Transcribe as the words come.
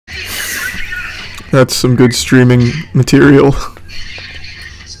That's some good streaming material.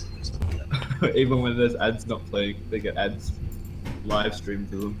 Even when there's ads not playing, they get ads live streamed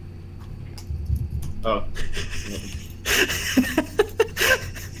to them. Oh.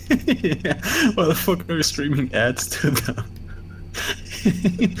 Yeah. Why the fuck are we streaming ads to them?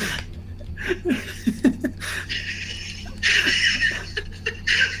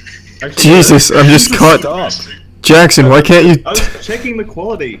 Actually, Jesus, I'm just caught. Stop. Jackson, why can't you? I was checking the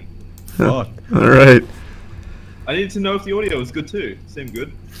quality. Fuck. Alright. I needed to know if the audio was good too. Seemed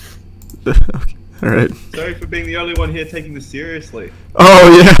good. Okay. Alright. Sorry for being the only one here taking this seriously.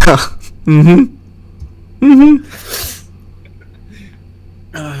 Oh, yeah.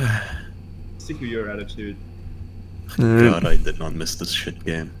 Sick of your attitude. God, I did not miss this shit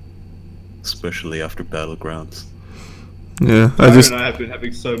game. Especially after Battlegrounds. Yeah, I And I have been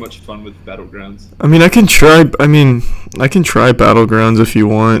having so much fun with Battlegrounds. I mean, I can try Battlegrounds if you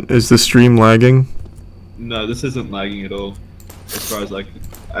want. Is the stream lagging? No, this isn't lagging at all. As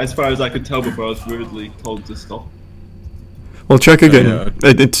far as I could tell before I was rudely told to stop. Well, check again.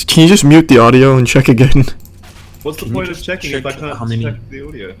 Can you just mute the audio and check again? What's the point of checking if I can't check the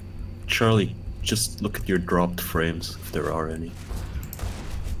audio? Charlie, just look at your dropped frames, if there are any.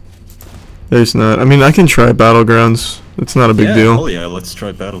 There's not. I mean, I can try Battlegrounds. It's not a big deal. Oh yeah, let's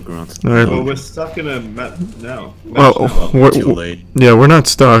try Battlegrounds. Alright. Well, we're stuck in a map now. Well, Too late. yeah, we're not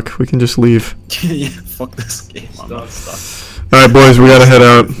stuck. We can just leave. Yeah, fuck this game. I'm not stuck. Alright, boys, we gotta head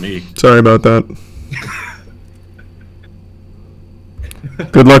out. Me. Sorry about that.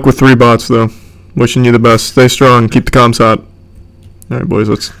 Good luck with 3 bots, though. Wishing you the best. Stay strong. Keep the comms hot. Alright, boys,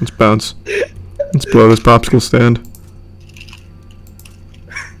 let's bounce. Let's blow this popsicle stand.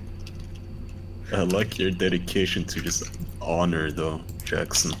 I like your dedication to just honor, though,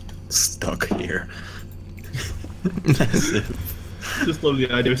 Jackson. Stuck here. Just love the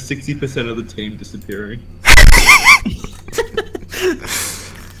idea of 60% of the team disappearing.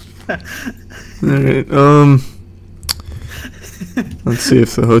 Alright, let's see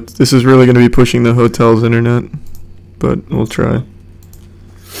if this is really going to be pushing the hotel's internet, but we'll try.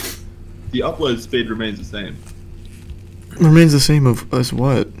 The upload speed remains the same. Remains the same as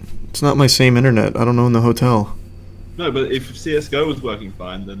what? It's not my same internet. I don't know in the hotel. No, but if CSGO was working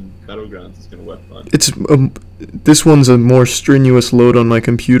fine, then Battlegrounds is going to work fine. It's this one's a more strenuous load on my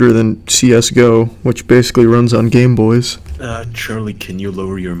computer than CSGO, which basically runs on Game Boys. Charlie, can you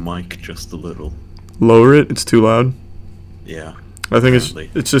lower your mic just a little? Lower it? It's too loud? Yeah. I think apparently.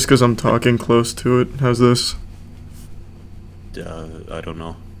 it's just because I'm talking close to it. How's this? I don't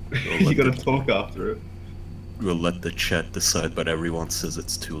know. You gotta talk after it. We'll let the chat decide, but everyone says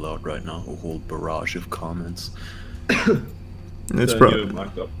it's too loud right now. A whole barrage of comments. It's Turn your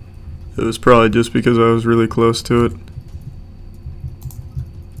mic up. It was probably just because I was really close to it.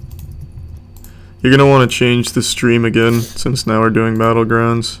 You're gonna want to change the stream again, since now we're doing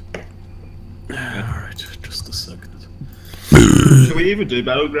Battlegrounds. Alright, just a second. Can we even do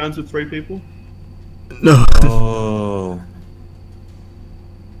Battlegrounds with 3 people? No. Oh.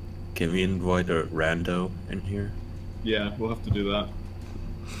 Can we invite a rando in here? Yeah, we'll have to do that.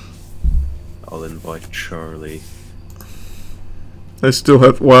 I'll invite Charlie. I still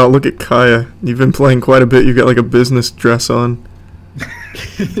have. Wow, look at Kaya. You've been playing quite a bit. You've got like a business dress on.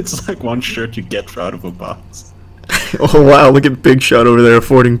 It's like one shirt you get out of a box. Oh wow, look at Big Shot over there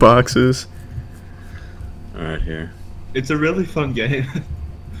affording boxes. Alright, here. It's a really fun game.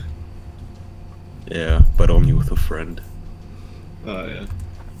 Yeah, but only with a friend. Oh, yeah.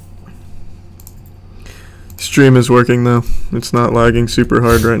 Stream is working though. It's not lagging super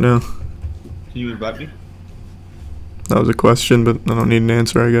hard right now. Can you invite me? That was a question, but I don't need an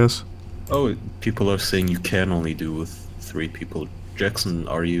answer, I guess. Oh, people are saying you can only do with 3 people. Jackson,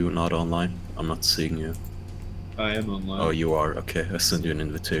 are you not online? I'm not seeing you. I am online. Oh, you are? Okay, I send you an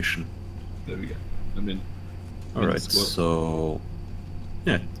invitation. There we go. I'm in. Alright, so...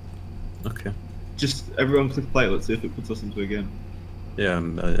 Yeah. Okay. Just everyone click play. Let's see if it puts us into a game. Yeah,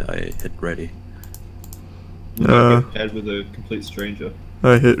 I hit ready. We might get paired with a complete stranger.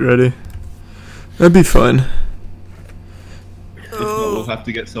 I hit ready. That'd be fun. If not, we'll have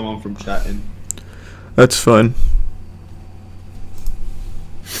to get someone from chat in. That's fun.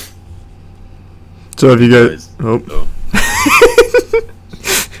 So have you guys... Oh.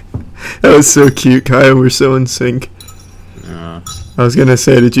 That was so cute, Kaya. We're so in sync. I was gonna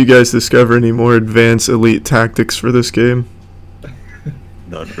say, did you guys discover any more advanced elite tactics for this game?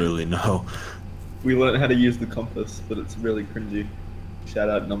 Not really, no. We learned how to use the compass, but it's really cringy. Shout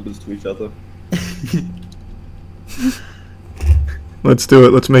out numbers to each other. Let's do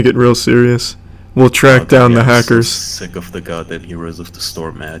it. Let's make it real serious. We'll track down the hackers. I'm so sick of the goddamn Heroes of the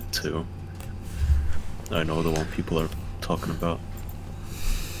Storm ad too. I know the one people are talking about.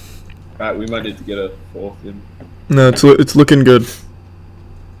 Alright, we might need to get a fourth in. No, it's looking good.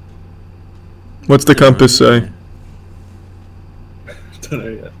 What's the compass say? Don't know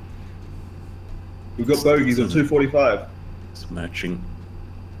yet. We've got bogeys at 245. It's matching.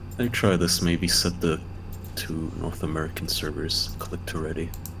 I try this, maybe set the two North American servers clicked already.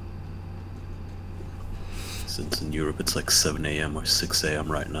 Since in Europe it's like 7 AM or 6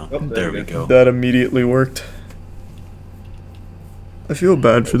 AM right now. Oh, there we go. That immediately worked. I feel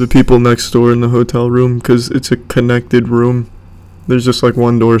bad for the people next door in the hotel room because it's a connected room. There's just like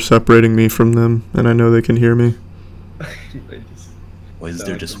one door separating me from them, and I know they can hear me. Why is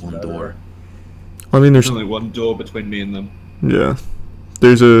there just one door? I mean, there's only one door between me and them. Yeah.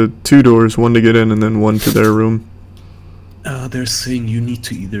 There's two doors, one to get in and then one to their room. They're saying you need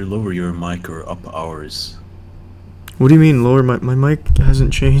to either lower your mic or up ours. What do you mean lower? My mic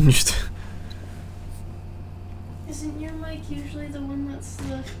hasn't changed. Isn't your mic usually the one that's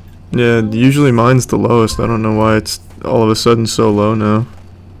the... Yeah, usually mine's the lowest. I don't know why it's all of a sudden so low now.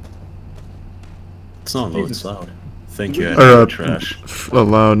 It's not low, it's loud. Thank you, Or, trash.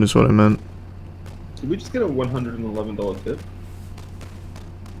 Loud is what I meant. Did we just get a $111 tip?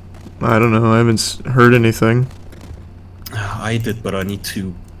 I don't know, I haven't heard anything. I did, but I need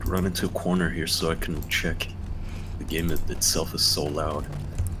to run into a corner here so I can check. The game itself is so loud.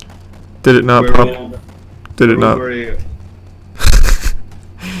 Did it not pop? Did it not?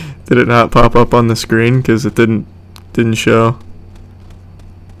 Did it not pop up on the screen? Because it didn't show.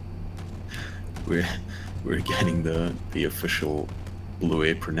 We're getting the official Blue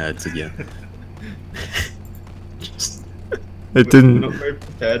Apron ads again. It didn't. We're not very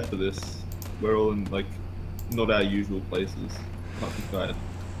prepared for this. We're all in like not our usual places. Not prepared.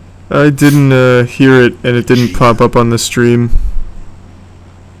 I didn't hear it, and it didn't pop up on the stream.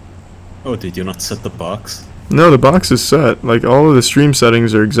 Oh, did you not set the box? No, the box is set. Like, all of the stream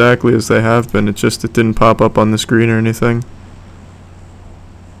settings are exactly as they have been. It's just it didn't pop up on the screen or anything.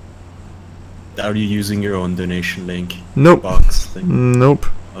 Are you using your own donation link? Nope. Box thing? Nope.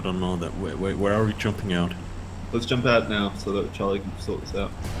 I don't know that. Wait, where are we jumping out? Let's jump out now so that Charlie can sort this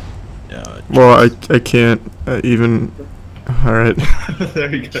out. Yeah. Well, I can't even... Alright. There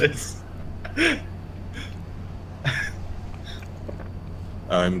he goes.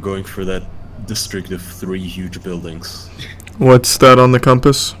 I'm going for that district of 3 huge buildings. What's that on the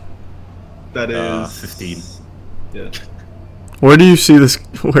compass? That is 15. Yeah. Where do you see this?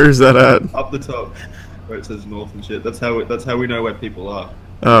 Where is that at? Up the top, where it says north and shit. That's how we know where people are.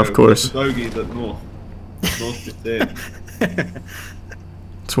 Oh, of course. Bogeys at north. North 15.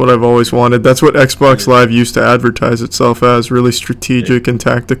 It's what I've always wanted. That's what Xbox Live used to advertise itself as, really strategic and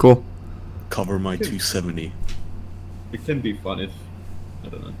tactical. Cover my 270. It can be fun if I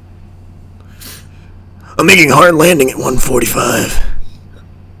don't know. I'm making a hard landing at 145.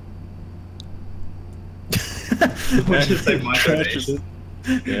 What'd you say, my donation?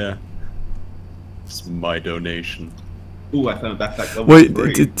 Yeah. It's my donation. Ooh, I found a backpack level Wait,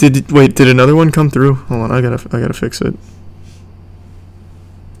 3. did another one come through? Hold on, I gotta fix it.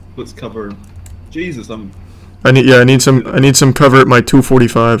 Let's cover. Jesus, I need some cover at my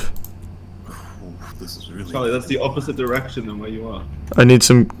 245. Ooh, this is really. Charlie, that's the opposite direction than where you are. I need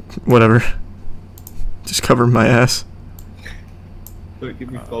some whatever. Just cover my ass. Don't give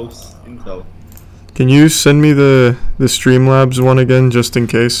me false intel. Can you send me the Streamlabs one again, just in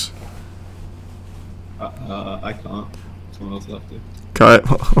case? I can't. Someone else will have to. Kaya,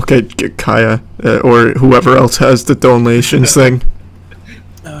 okay, Kaya, or whoever else has the donations thing.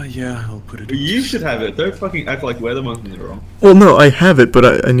 Yeah, I'll put it. You should have it. Don't fucking act like we're the ones in the wrong. Well, no, I have it,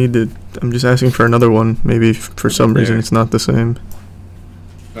 but I need to. I'm just asking for another one. Maybe for some reason it's not the same.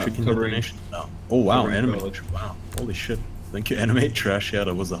 Chicken Covering. donation? No. Oh wow, Covering anime. college. Wow, holy shit. Thank you, Animate Trash. Yeah,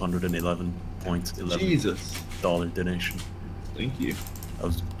 that was $111.11 Jesus. donation. Thank you. I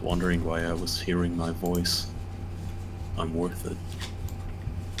was wondering why I was hearing my voice. I'm worth it.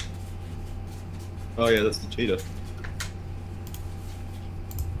 Oh yeah, that's the cheetah.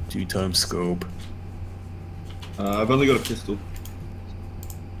 2x scope. I've only got a pistol.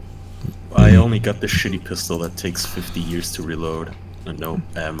 I only got the shitty pistol that takes 50 years to reload and no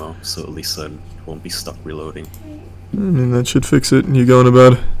ammo, so at least I won't be stuck reloading. I mean, that should fix it. You going to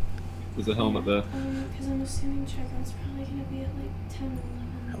bed? There's a helmet there. Because I'm assuming checkout's probably going to be at like 10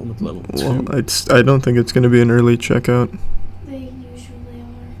 or 11. Helmet level 2. Well, I don't think it's going to be an early checkout. They usually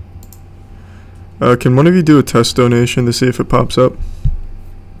are. Can one of you do a test donation to see if it pops up?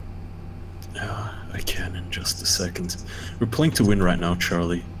 I can in just a second. We're playing to win right now,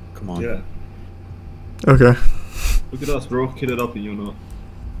 Charlie. Come on. Yeah. Okay. Look at us, we're all kitted up and you're not.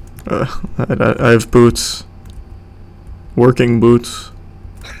 I have boots. Working boots.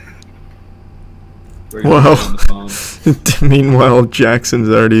 Where are you Wow. on the farm? Meanwhile, Jackson's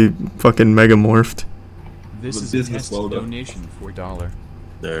already fucking megamorphed. This The is a business test welder. donation for $1.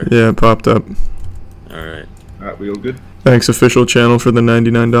 There. Yeah, it popped up. Alright. Alright, we all good? Thanks, official channel, for the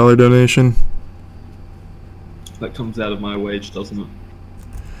 $99 donation. That comes out of my wage, doesn't it?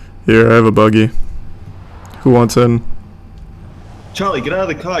 Here, I have a buggy. Who wants in? Charlie, get out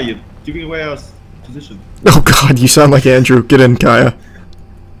of the car. You're giving away our position. Oh god, you sound like Andrew. Get in, Kaya.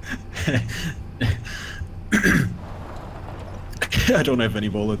 I don't have any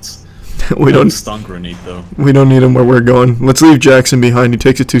bullets. We I have a don't. stun grenade though. We don't need him where we're going. Let's leave Jackson behind. He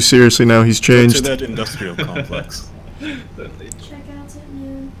takes it too seriously now. He's Go to changed. that industrial complex. Checkouts at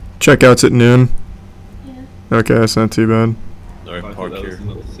noon. Checkouts at noon. Yeah. Okay, that's not too bad. Alright, I park thought that here. was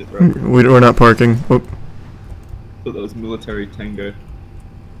another sit rep. We're not parking. Oh, I thought that was military tango.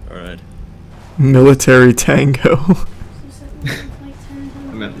 Alright. military tango. So set me up like 10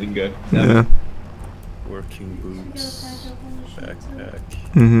 I meant lingo. Yeah. Working boots. Backpack.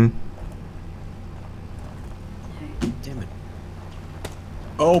 Mm-hmm. Damn it.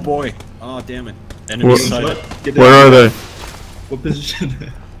 Oh boy. Oh damn it. Enemy What- sighted. Get down. Where are they? What position?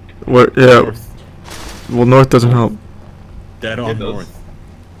 Where? Yeah. North. Well, north doesn't help. Dead It on does. north.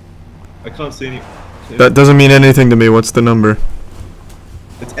 I can't see any. That doesn't mean anything to me. What's the number?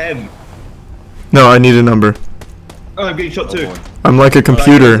 It's N. No, I need a number. Oh, I'm getting shot Oh too. boy. I'm like a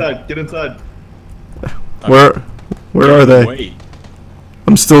computer. Get inside. Where are they? Wait.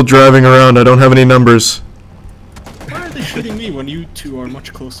 I'm still driving around. I don't have any numbers. Why are they shooting me when you two are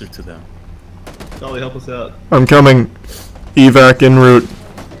much closer to them? Charlie, help us out. I'm coming. Evac en route.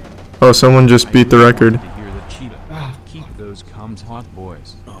 Oh, someone just beat the record. To hear the cheap. Keep those comms hot,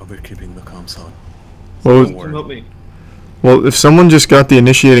 boys. Oh, we're keeping the comms on. Well, Don't worry. Come help me. well, if someone just got the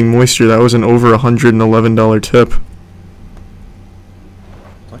initiating moisture, that was an over $111 tip.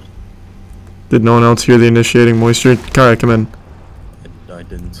 What? Did no one else hear the initiating moisture? Kaya, come in. I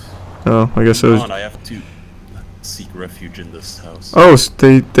didn't. Oh, I guess it Come was. on, I have to seek refuge in this house. Oh,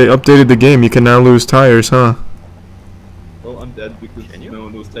 they updated the game. You can now lose tires, huh? Well, I'm dead because Can you? no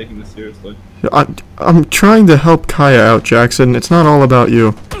one was taking this seriously. I'm trying to help Kaya out, Jackson. It's not all about you.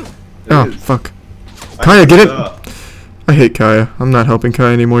 It Oh, is. fuck. I Kaya, get screwed it! up. I hate Kaya. I'm not helping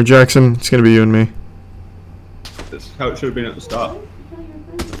Kaya anymore. Jackson, it's gonna be you and me. That's how it should have been at the start.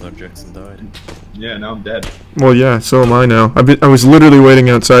 I thought Jackson died. Yeah, now I'm dead. Well, yeah, so am I now. I was literally waiting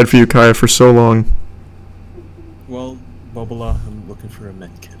outside for you, Kaya, for so long. Well, Bobula, I'm looking for a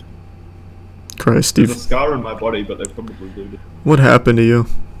med kit. Christ, There's a Steve. scar on my body, but they probably looted it. What happened to you?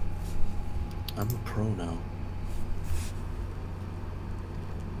 I'm a pro now.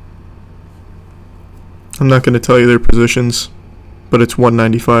 I'm not gonna tell you their positions, but it's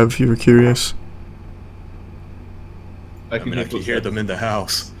 195 if you were curious. I mean, I can hear them in the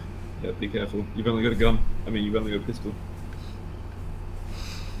house. Yeah, be careful. You've only got a gun. I mean, you've only got a pistol.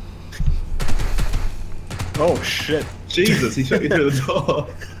 Oh shit! Jesus, he shot you through the door.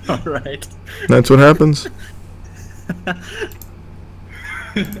 Alright. That's what happens.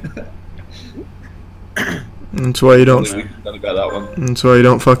 That's why you don't. Only we could have done about that one. That's why you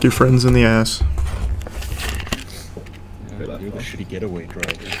don't fuck your friends in the ass. You're the shitty getaway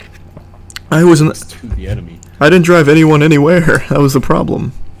driver. I wasn't. To the enemy. I didn't drive anyone anywhere. That was the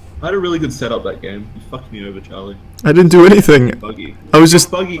problem. I had a really good setup that game. You fucked me over, Charlie. I didn't do anything. Buggy. I was just.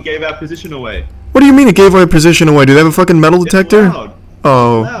 Buggy gave our position away. What do you mean it gave our position away? Do they have a fucking metal detector? It's loud.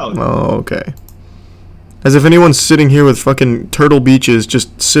 Oh. Loud. Oh, okay. As if anyone's sitting here with fucking Turtle Beaches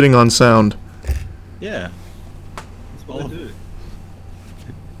just sitting on sound. Yeah. That's what they do.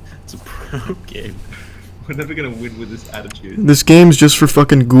 It's a pro game. We're never gonna win with this attitude. This game's just for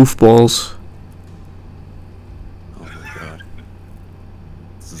fucking goofballs. Oh my god.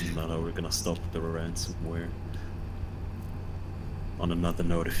 This is not how we're gonna stop the ransomware. On another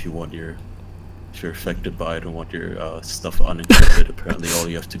note, if you're affected by it and want your stuff unencrypted, apparently all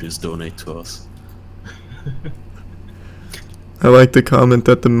you have to do is donate to us. I like the comment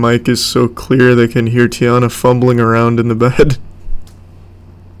that the mic is so clear they can hear Tiana fumbling around in the bed.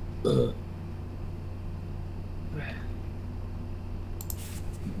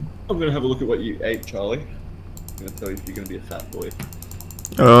 I'm gonna have a look at what you ate, Charlie. I'm gonna tell you if you're gonna be a fat boy.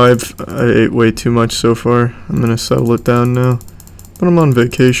 I ate way too much so far. I'm gonna settle it down now. But I'm on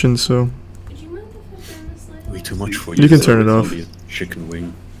vacation, so Could you move the foot down the slide? Way too much for you. You can so turn it it's off. only a chicken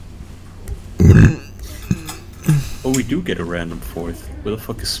wing. Oh, we do get a random fourth. Where the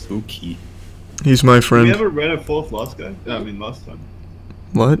fuck is Spooky? he's my Did we friend. ever ran a fourth last game? I mean, last time.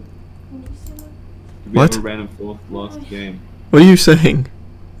 What? When you say that? Did we What? ever ran a fourth last game? What are you saying?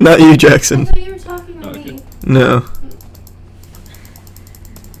 Not you, I Jackson. thought you were talking to Okay. me. No.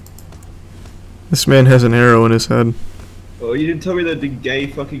 This man has an arrow in his head. Oh, you didn't tell me that the gay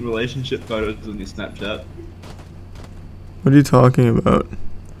fucking relationship photos on your Snapchat. What are you talking about?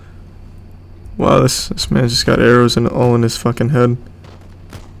 Wow, this man just got arrows all in his fucking head.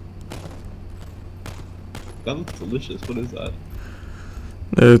 That looks delicious. What is that?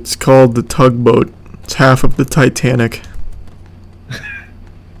 It's called the tugboat. It's half of the Titanic.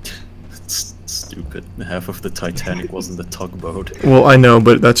 It's stupid. Half of the Titanic wasn't the tugboat. Well, I know,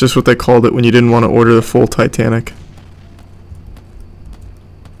 but that's just what they called it when you didn't want to order the full Titanic.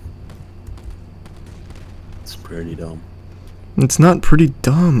 It's pretty dumb. It's not pretty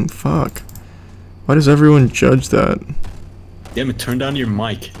dumb. Fuck. Why does everyone judge that? Damn it, turn down your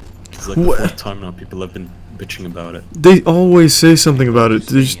mic. It's like What? the fourth time now people have been bitching about it. They always say something about it.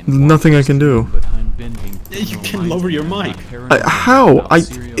 There's nothing I can do. Yeah, you can lower your mic. How?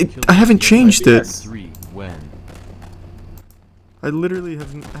 I haven't changed it. I literally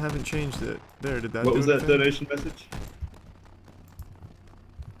haven't changed it. There, did that What do was that anything? donation message?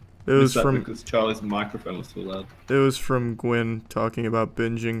 It was Missed that from because Charlie's microphone was too loud. Gwen talking about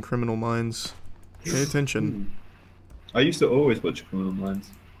binging Criminal Minds. Pay attention. I used to always watch Criminal Minds.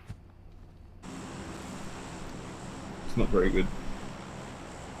 It's not very good.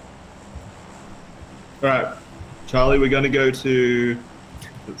 Alright, Charlie, we're gonna go to...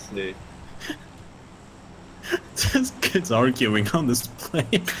 Let's see. This kid's arguing on this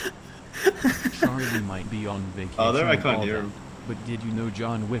plane. Charlie might be on vacation. Oh, there I and can't all hear that, him. But did you know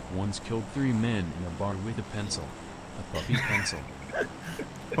John Wick once killed 3 men in a bar with a pencil? A puppy pencil.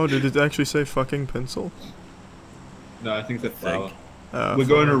 Oh, did it actually say fucking pencil? No, I think it's a flower. Flower. We're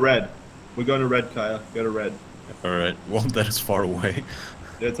going to red. We're going to red, Kaya. Go to red. Alright, well that is far away.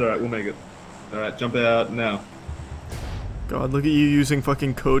 Yeah, it's alright, we'll make it. Alright, jump out now. God, look at you using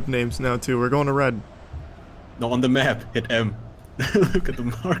fucking code names now too. We're going to red. No, on the map, hit M. Look at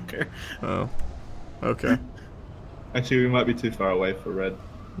the marker. Oh. Okay. Actually, we might be too far away for red.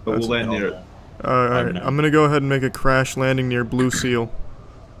 But That's we'll land near it. Alright, I'm gonna go ahead and make a crash landing near Blue Seal.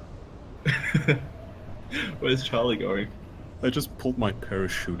 Where's Charlie going? I just pulled my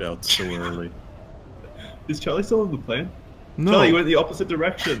parachute out so early. Is Charlie still on the plane? No. Charlie, you went the opposite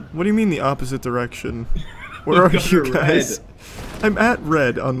direction. What do you mean the opposite direction? Where are Go to you guys? red. I'm at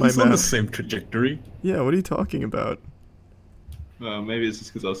red on my He's on map. the same trajectory. Yeah, what are you talking about? Maybe it's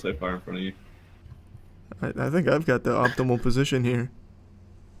just because I was so far in front of you. I think I've got the optimal position here.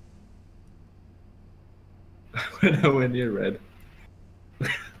 We're nowhere near red.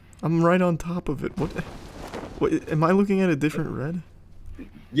 I'm right on top of it. What? Am I looking at a different red?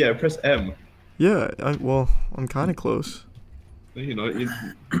 Yeah, press M. Yeah, well, I'm kind of close. You know, you're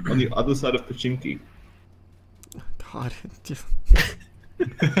on the other side of Pachinki. God.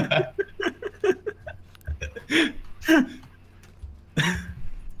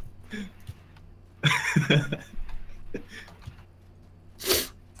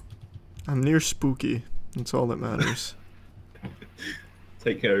 I'm near Spooky. That's all that matters.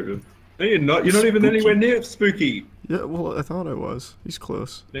 Take care of him. No, you're not. You're not even anywhere near Spooky. Yeah, well, I thought I was. He's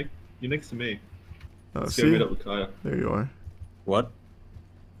close. You're next to me. Oh, Let's go see? meet up with Kaya. There you are. What?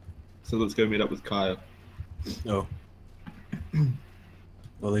 So let's go meet up with Kaya. Oh.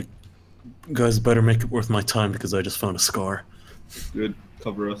 Well, you guys better make it worth my time because I just found a scar. Good.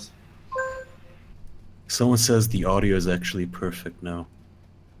 Cover us. Someone says the audio is actually perfect now.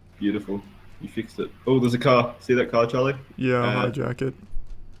 Beautiful. You fixed it. Oh, there's a car. See that car, Charlie? Yeah, I'll hijack it.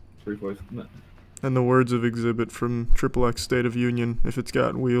 3-4. No. And the words of Exhibit from XXX State of Union, if it's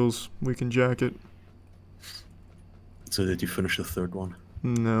got wheels, we can jack it. So did you finish the third one?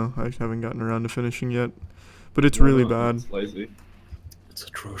 No, I haven't gotten around to finishing yet. But it's really bad. It's lazy. It's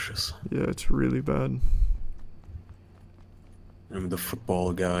atrocious. Yeah, it's really bad. And the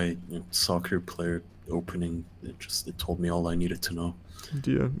football guy, soccer player opening, it told me all I needed to know.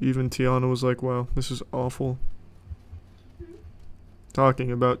 Yeah, even Tiana was like, wow, this is awful.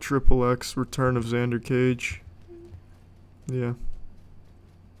 Talking about XXX Return of Xander Cage. Yeah.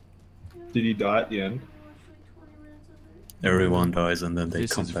 Did he die at the end? Everyone dies and then they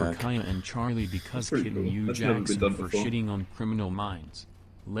This come is back. for Kaya and Charlie because pretty kidding cool. you That's never been Jackson done for before. shitting on Criminal Minds.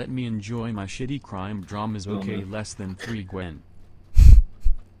 Let me enjoy my shitty crime dramas. Oh, Okay, man. less than 3 Gwen.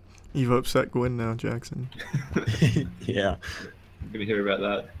 You've upset Gwen now, Jackson. Yeah. I'm gonna hear about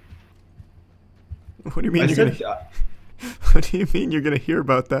that. What do you mean I you're said, gonna... What do you mean you're gonna hear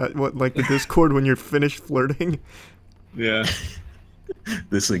about that? What, like the Discord when you're finished flirting? yeah.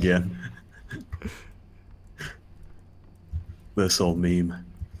 This again. This old meme.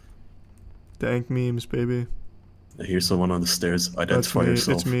 Dank memes, baby. I hear someone on the stairs. That's Identify me.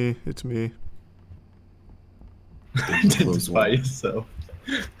 yourself. It's me. It's me. Identify yourself.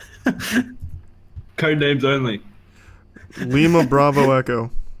 Code names only. Lima Bravo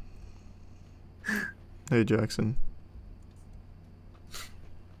Echo. Hey, Jackson.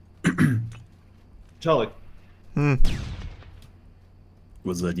 Charlie.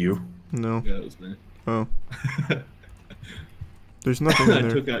 Was that you? No. Yeah, it was me. Oh. There's nothing in I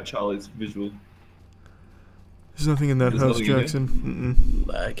there. took out Charlie's visual. There's nothing in that There's house, nothing in there? Jackson.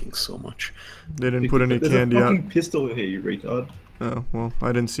 Lagging so much. They didn't put any There's candy a out. fucking pistol in here, you retard. Oh, well,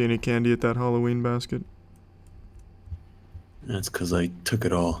 I didn't see any candy at that Halloween basket. That's because I took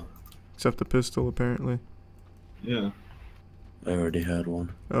it all. Except the pistol, apparently. Yeah. I already had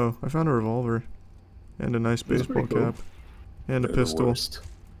one. Oh, I found a revolver. And a nice That's baseball pretty cool. cap. And a They're the pistol. worst.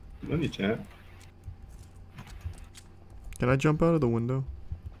 Good on you, chat. Can I jump out of the window?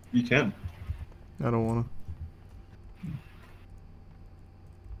 You can. I don't wanna.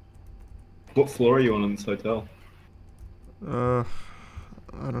 What floor are you on in this hotel? I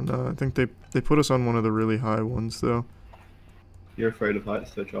don't know. I think they put us on one of the really high ones, though. You're afraid of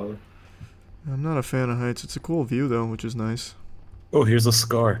heights, though, Charlie. I'm not a fan of heights. It's a cool view, though, which is nice. Oh, here's a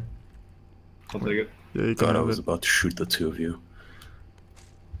scar. I'll take it. Yeah, you can God, I have was it. about to shoot the two of you.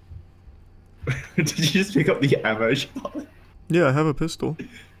 Did you just pick up the ammo, Charlie? Yeah, I have a pistol.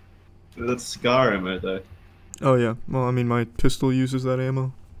 That's scar ammo, though. Oh, yeah. Well, I mean, my pistol uses that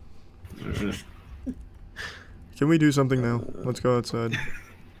ammo. Can we do something now? Let's go outside.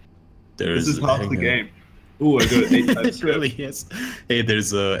 This is half the game. Ooh, I got it 8 times. It really is. Hey,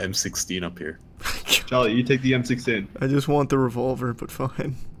 there's a M16 up here. Charlie, you take the M16. I just want the revolver, but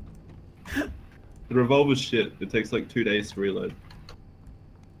fine. The revolver's shit. It takes like 2 days to reload.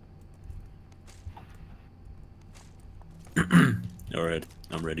 Alright,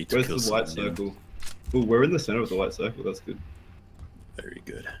 I'm ready to Where's kill the white someone new. circle? Ooh, we're in the center of the white circle. That's good. Very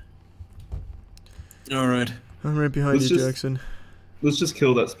good. Alright. I'm right behind Let's you, just- Jackson. Let's just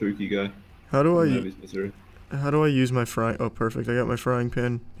kill that spooky guy. How do Know I his misery. use my frying? Oh, perfect. I got my frying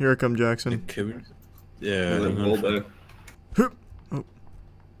pan. Here I come, Jackson. Yeah, I Like don't know. Waldo.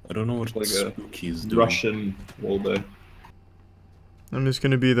 I don't know what Like a Spooky's doing. Russian Waldo. I'm just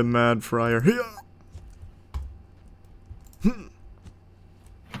gonna be the mad fryer. Hiya!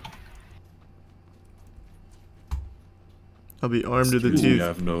 I'll be armed to the Excuse me, teeth.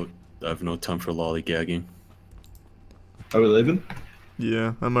 I have no time for lollygagging. Are we leaving?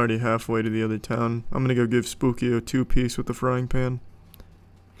 Yeah, I'm already halfway to the other town. I'm gonna go give Spooky a 2-piece with the frying pan.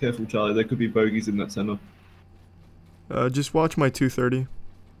 Careful, Charlie. There could be bogeys in that center. Just watch my 230.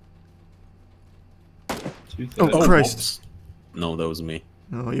 Oh, Oh, Christ. whoops. No, that was me.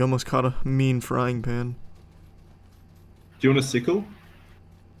 Oh, you almost caught a mean frying pan. Do you want a sickle?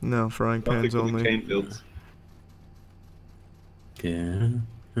 No, frying I'll pans pick with the only. cane fields. Yeah.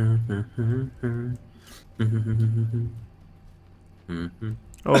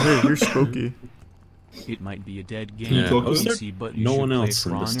 Oh, hey, you're Spooky. It might be a dead game. Yeah. Oh, is You there see, but you no should one play else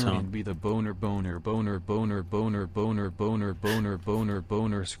in for this honor town? and be the boner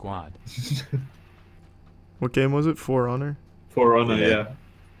squad. What game was it? For Honor? For Honor, Yeah. yeah.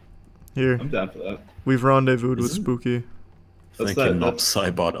 Here, I'm down for that. we've rendezvoused with Is it? Spooky. That's Thank you, that. Nob That's,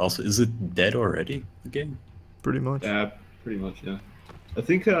 Cybot. Also, is it dead already? The game? Pretty much. yeah, pretty much, yeah. I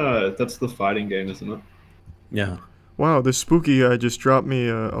think that's the fighting game, isn't it? Yeah. Wow, this Spooky guy just dropped me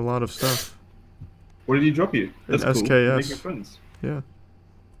a lot of stuff. What did he drop you? That's cool. SKS. Make your friends. Yeah.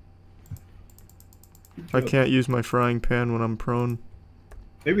 Good I job. can't use my frying pan when I'm prone.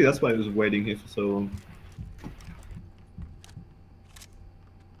 Maybe that's why he was waiting here for so long.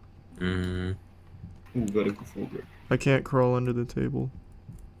 Mm. Ooh, vertical full grip. I can't crawl under the table.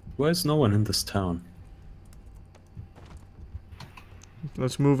 Why is no one in this town?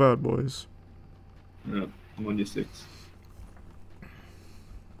 Let's move out, boys. Yeah, I'm on your 6.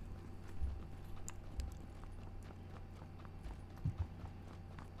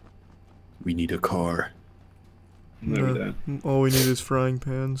 We need a car. No, we No, don't. all we need is frying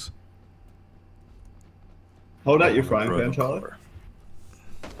pans. Hold out your I frying wanna pan, drive a Charlie. car.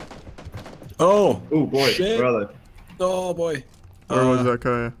 Oh! Oh boy, Shit. where are they? Oh boy! Where was that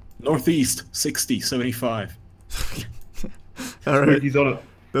guy? Northeast, 60, 75. Alright, Spooky's on it.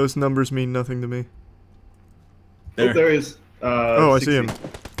 those numbers mean nothing to me. Oh, There. there he is. Oh, I 60. see him.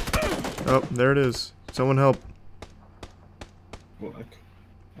 Oh, there it is. Someone help. What?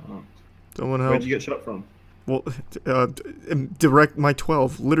 Oh. Someone Where'd help. you get shot from? Well, direct my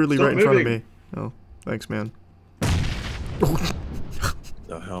 12, literally Stop right in front of moving. me. Oh, thanks, man. The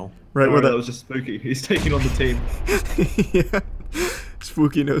hell? Right No, where that that. was just Spooky. He's taking on the team. Yeah.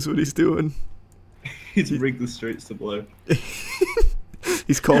 Spooky knows what he's doing. He's rigged the streets to blow.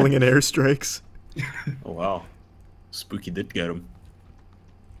 He's calling in airstrikes. Oh wow. Spooky did get him.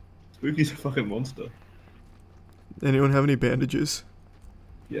 Spooky's a fucking monster. Anyone have any bandages?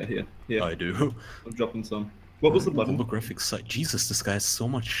 Yeah, here. I do. I'm dropping some. What was the button? Holographic sight. Jesus, this guy has so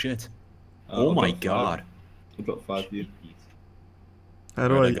much shit. I'll Oh my drop god. 5. I'll drop 5 for you. How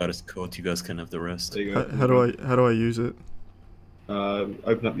do Alright, I I got his coat. You guys can have the rest. There you go. how do I use it?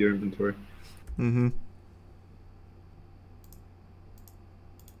 Open up your inventory. Mm-hmm.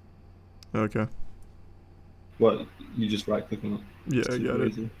 Okay. What? You just right click on it. Yeah, I Super got it.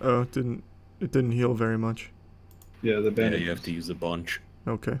 easy. Oh, it didn't heal very much. Yeah, the Yeah, bandage. you have to use a bunch.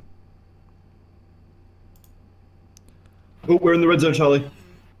 Okay. Oh, we're in the red zone, Charlie.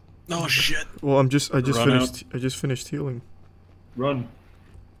 Oh shit. Well, I just Run finished healing. Run.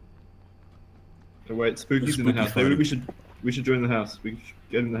 Oh, wait, Spooky's in Spooky the house. Maybe fighting. we should join the house. We should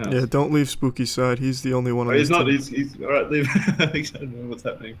get in the house. Yeah, don't leave Spooky's side. He's the only one on Oh, he's this not. team. He's all right. Leave. I don't know what's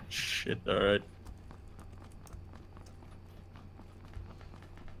happening. Shit, alright.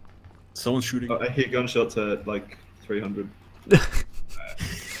 Someone's shooting. Oh, I hear gunshots at like 300.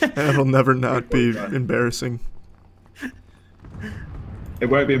 That'll never not be embarrassing. It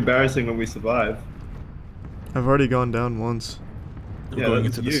won't be embarrassing when we survive. I've already gone down once. I'm going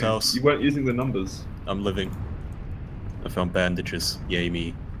that's into this you. house. You weren't using the numbers. I'm living. I found bandages. Yay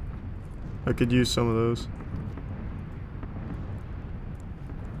me. I could use some of those.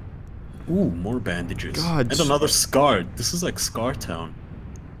 Ooh, more bandages. God, And another scar. This is like Scar Town.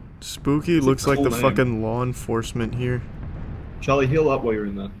 Spooky It's a looks like cool the name. fucking law enforcement here. Charlie, heal up while you're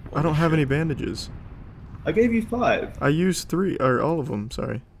in there. I don't have any bandages. I gave you 5. I used 3, or all of them,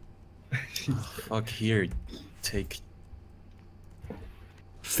 sorry. Fuck here. Take.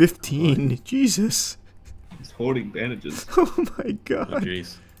 15? Jesus. He's hoarding bandages. Oh my Oh god.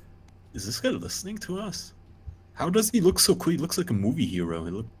 jeez. Is this guy listening to us? How does he look so cool? He looks like a movie hero.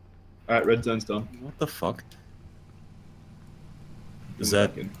 He look. Alright, red zone's done. What the fuck? Is Come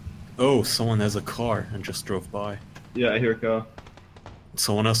that? back in. Oh, someone has a car and just drove by. Yeah, I hear a car.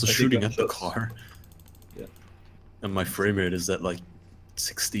 Someone else is I think shooting at the gunshots. car. Yeah. And my frame rate is at like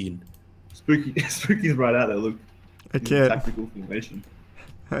 16. Spooky's right out there, look. I He's in can't. Tactical formation.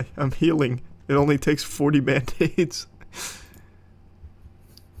 I'm healing. It only takes 40 band-aids.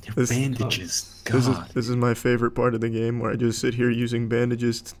 This- Bandages. This is, God. this is my favorite part of the game, where I just sit here using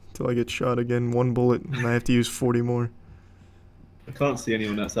bandages till I get shot again. 1 bullet, and I have to use 40 more. I can't see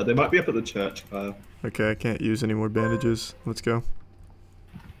anyone outside. They might be up at the church, Kyle. Okay, I can't use any more bandages. Let's go.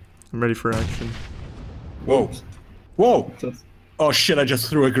 I'm ready for action. Whoa. Whoa. That's- Oh shit, I just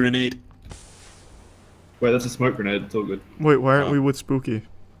threw a grenade. Wait, that's a smoke grenade. It's all good. Wait, why aren't Oh. we with Spooky?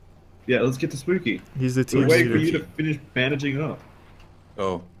 Yeah, let's get to Spooky. He's the We're team waiting for leader. you to finish bandaging up.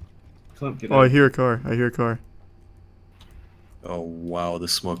 Oh. Can't get Oh, I out. hear a car. I hear a car. Oh wow, the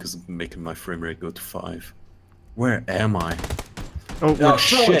smoke is making my frame rate go to 5. Where am I? Oh, Oh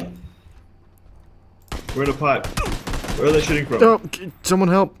shit! We're in a pipe. Where are they shooting from? oh, someone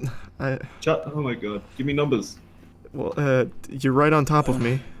help! Oh my god. Give me numbers. Well, you're right on top of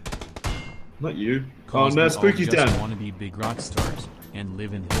me. Not you. Cause Oh no, we all Spooky's just down. want to be big rock stars and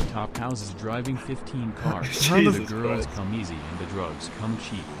live in hilltop houses driving 15 cars. How the- The Jesus girls Christ. come easy and the drugs come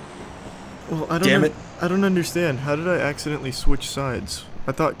cheap. Well, I don't. Damn it. I don't understand. How did I accidentally switch sides?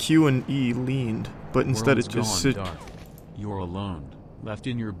 I thought Q and E leaned, but instead World's it just gone sit. dark. You're alone, left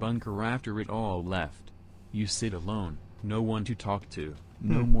in your bunker after it all left. You sit alone, no one to talk to,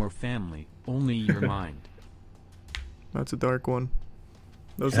 no more family, only your mind. That's a dark one.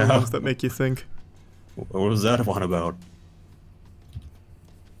 Those are the Yeah. ones that make you think. What was that one about?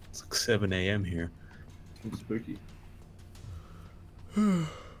 It's like 7 a.m. here. It's Spooky.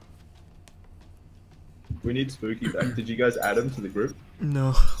 We need Spooky back. Did you guys add him to the group?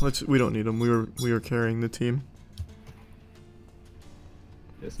 No, we don't need them. We were carrying the team.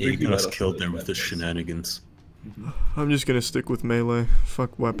 Yeah, Yeah, you Spooky got us let us killed know there those with the bad guys. shenanigans. I'm just gonna stick with melee.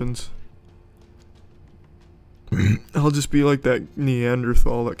 Fuck weapons. I'll just be like that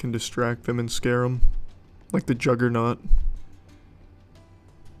Neanderthal that can distract them and scare them. Like the Juggernaut.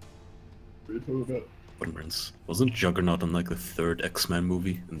 What are you talking about? Remembrance. Wasn't Juggernaut in like the 3rd X-Men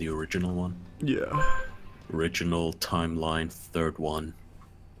movie, in the original one? Yeah. Original timeline, 3rd one.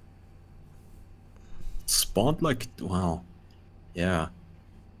 Spawned like, wow. Yeah.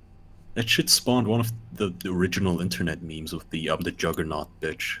 That shit spawned one of the original internet memes with the I'm the Juggernaut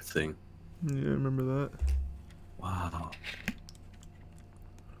bitch thing. Yeah, I remember that. Wow.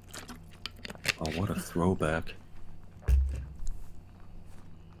 Oh, what a throwback.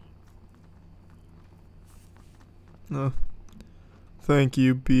 No. Thank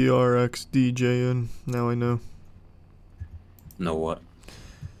you, BRXDJN. Now I know. Know what?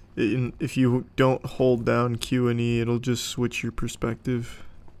 If you don't hold down Q and E, it'll just switch your perspective.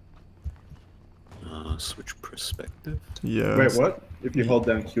 Switch perspective? Yeah. Wait, what? If you hold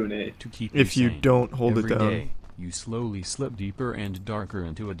down Q and A. To keep If you sane. don't hold it Every down. day, you slowly slip deeper and darker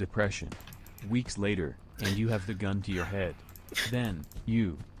into a depression. Weeks later, and you have the gun to your head. Then,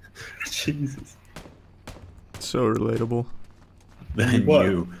 you. Jesus. So relatable. Then What?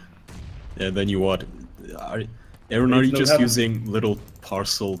 you. Yeah, then you what? Aaron, are you no just heaven. using little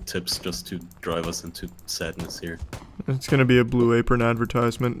parcel tips just to drive us into sadness here? It's gonna be a Blue Apron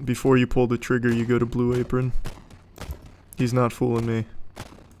advertisement. Before you pull the trigger, you go to Blue Apron. He's not fooling me.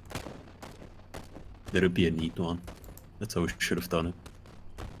 That'd be a neat one. That's how we should have done it.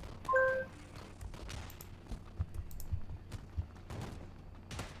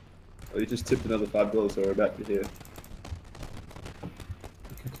 Oh, you just tipped another $5, so we're about to hear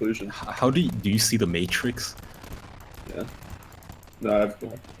the conclusion. How do you see the Matrix? Yeah. No, I've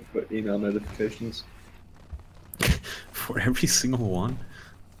got email notifications. For every single one?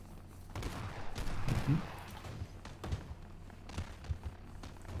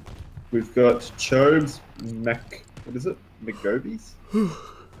 We've got Chobes what is it? McGobies?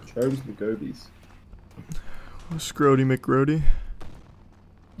 Chobes McGobies. Scrody McGrody.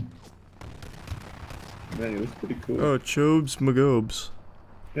 Man, he looks pretty cool. Oh, Chobes McGobes.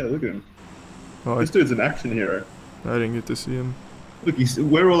 Yeah, look at him. Oh, This dude's an action hero. I didn't get to see him. Look,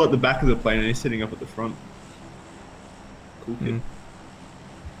 we're all at the back of the plane and he's sitting up at the front. Cool kid. Mm.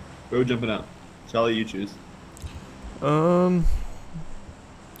 Where are we jumping out? Charlie, you choose.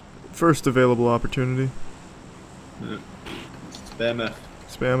 First available opportunity. Yeah. Spam F.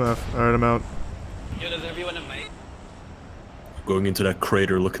 Spam F. Alright, I'm out. Going into that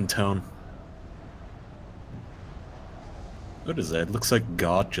crater-looking town. What is that? It looks like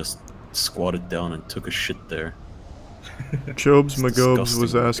God just squatted down and took a shit there. Chobes It's McGobes disgusting.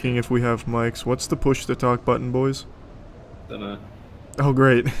 was asking if we have mics. What's the push to talk button, boys? Dunno. Oh,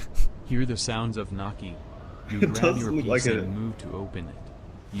 great. Hear the sounds of knocking. You It grab does your look piece like and it. move to open it.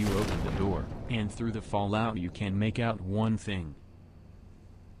 You open the door, and through the fallout you can make out one thing.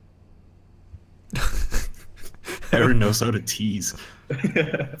 Aaron knows how to tease.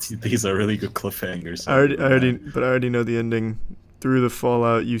 These are really good cliffhangers. I already know the ending. Through the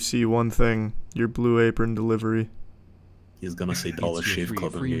fallout, you see one thing: your Blue Apron delivery. He's gonna say Dollar It's your Shave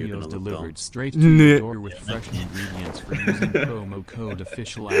Club and free you're meals gonna look delivered down. straight to Nah. your door with fresh ingredients for using promo code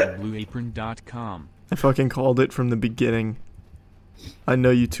official at blueapron.com. I fucking called it from the beginning. I know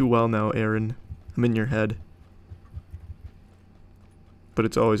you too well now, Aaron. I'm in your head. But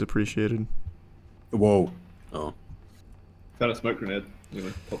it's always appreciated. Whoa. Oh. Found a smoke grenade. I'm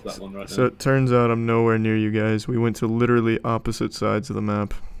gonna pop that one right So now. it turns out I'm nowhere near you guys. We went to literally opposite sides of the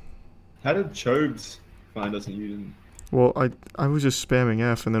map. How did Chobes find us and you didn't? Well, I was just spamming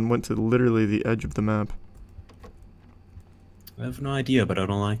F and then went to literally the edge of the map. I have no idea, but I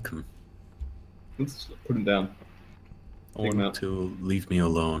don't like him. Let's put him down. I Take him want out. to leave me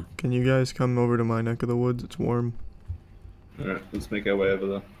alone. Can you guys come over to my neck of the woods? It's warm. Alright, let's make our way over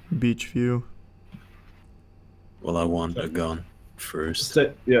there. Beach view. Well, I want a gun first.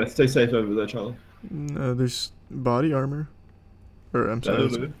 Stay safe over there, Charlie. No, there's body armor. Or, I'm sorry,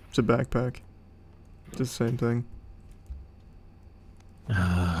 it's a backpack. It's the same thing.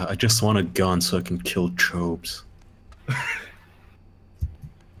 I just want a gun so I can kill Chobes.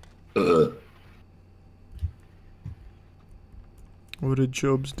 What did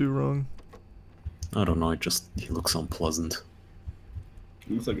Jobs do wrong? I don't know, he looks unpleasant.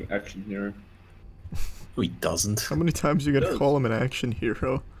 He looks like an action hero. No, he doesn't. How many times you gotta call him an action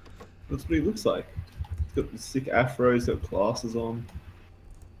hero? That's what he looks like. He's got the sick afro, he's got glasses on.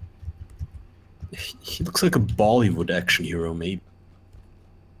 He looks like a Bollywood action hero, maybe.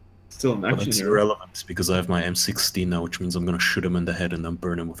 Still an But action that's hero. irrelevant because I have my M16 now, which means I'm gonna shoot him in the head and then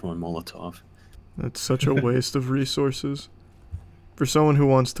burn him with my Molotov. That's such a waste of resources. For someone who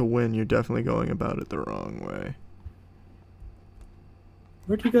wants to win, you're definitely going about it the wrong way.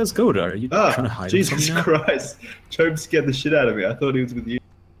 Where do you guys go there? Are you trying to hide Jesus from me now? Christ. Chobes scared the shit out of me. I thought he was with you.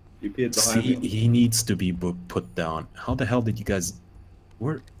 You appeared behind See, me. he needs to be put down. How the hell did you guys...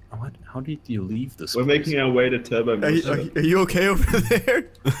 What? How did you leave this We're place? making our way to Turbo Are you okay over there?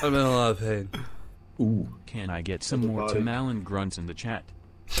 I'm in a lot of pain. Ooh. Can I get some more Body. Tim Allen grunts in the chat?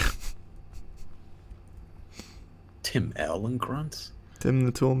 Tim Allen grunts? Tim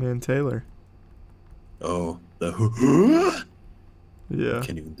the Toolman Taylor. Oh, the... Yeah.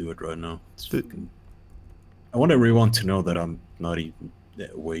 Can't even do it right now. It's Did- fucking... I want everyone to know that I'm not even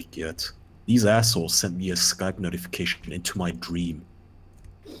awake yet. These assholes sent me a Skype notification into my dream.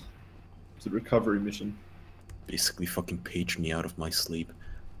 It's a recovery mission. Basically fucking paged me out of my sleep.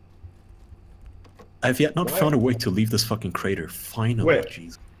 I've yet not Why? found a way to leave this fucking crater. Finally, Wait.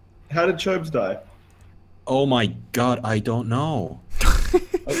 jeez. How did Chobes die? Oh my god, I don't know.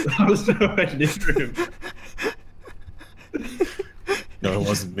 I was right near him. No, it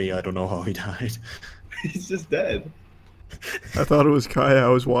wasn't me. I don't know how he died. He's just dead. I thought it was Kaya. I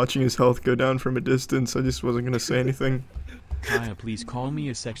was watching his health go down from a distance. I just wasn't gonna say anything. Kaya, please call me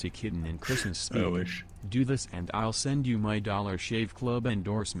a sexy kitten in Christmas speak. I wish. Do this and I'll send you my Dollar Shave Club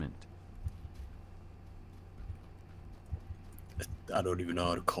endorsement. I don't even know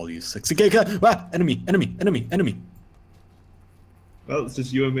how to call you sexy. Ah, enemy, enemy, enemy, enemy. Well, it's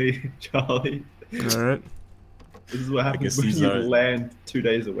just you and me, Charlie. Alright. This is what happens guess when these you are- land 2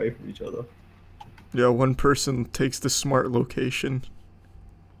 days away from each other. Yeah, one person takes the smart location.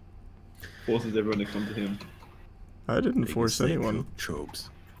 Forces everyone to come to him. I didn't force anyone. Chobes.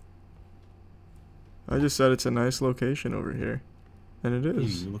 I just said it's a nice location over here. And it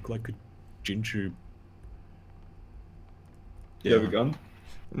is. You look like a ginger. You have a gun?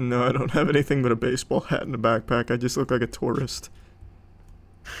 No, I don't have anything but a baseball hat and a backpack. I just look like a tourist.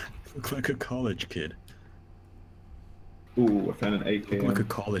 Look like a college kid. Ooh, I found an AK. Look like a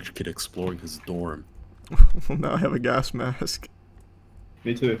college kid exploring his dorm. Well, now I have a gas mask.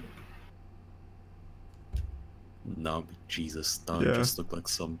 Me too. No, Jesus, now Yeah. I just look like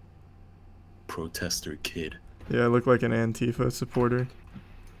some protester kid. Yeah, I look like an Antifa supporter.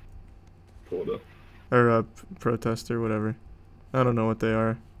 Porter. Or a protester, whatever. I don't know what they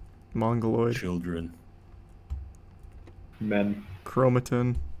are. Mongoloid. Children. Men.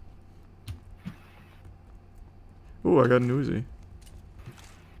 Chromatin. Ooh, I got an Uzi.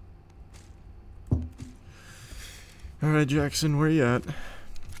 Alright, Jackson, where you at?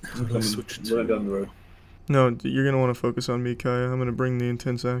 How do I switch Running to... down the road. No, you're gonna want to focus on me, Kaya. I'm gonna bring the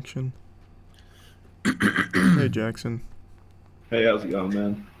intense action. Hey, Jackson. Hey, how's it going,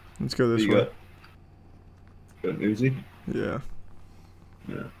 man? Let's go What this you way. got? Got an Uzi? Yeah.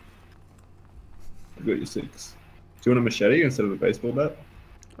 Yeah. I've got your 6. Do you want a machete instead of a baseball bat?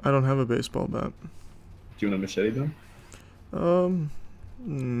 I don't have a baseball bat. Do you want a machete then?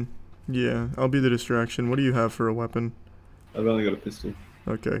 Yeah, I'll be the distraction. What do you have for a weapon? I've only got a pistol.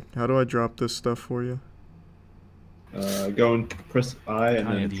 Okay, how do I drop this stuff for you? Go and press I and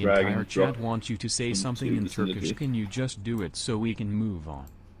Kaya, then the drag entire and drop. chat wants you to say into something in vicinity. Turkish. Can you just do it so we can move on?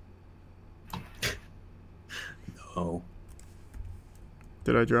 Oh,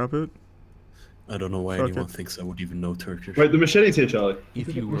 Did I drop it? I don't know why Fuck anyone it. thinks I would even know Turkish. Wait, the machete's here, Charlie. If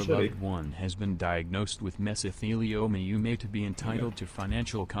Look at the your machete. loved one has been diagnosed with mesothelioma, you may be entitled to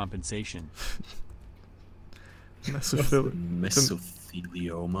financial compensation.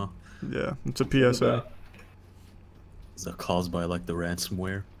 Mesothelioma. Yeah, it's a What is PSA. that? Is that caused by like the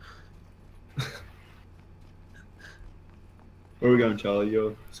ransomware? Where are we going, Charlie?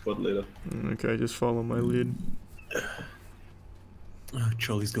 You're squad leader. Okay, just follow my lead.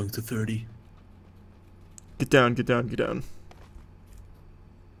 Charlie's going to 30. Get down, get down, get down.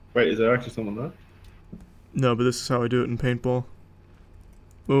 Wait, is there actually someone there? No, but this is how I do it in paintball.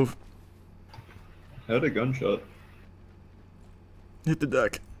 Move. I heard a gunshot. Hit the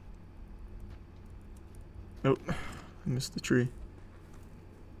deck. Nope. I missed the tree.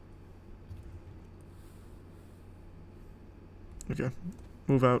 Okay.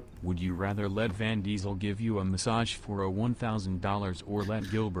 Move out. Would you rather let Van Diesel give you a massage for a $1,000 or let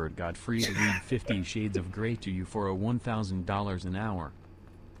Gilbert Gottfried read 50 Shades of Grey to you for a $1,000 an hour?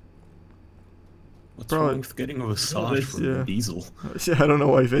 What's Probably- wrong with getting a massage from Yeah. Diesel? I don't know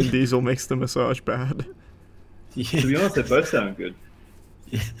why Vin Diesel makes the massage bad. To be honest, they both sound good.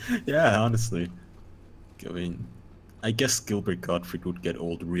 Yeah, honestly. I mean, I guess Gilbert Gottfried would get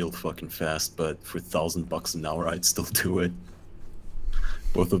old real fucking fast, but for $1,000 an hour, I'd still do it.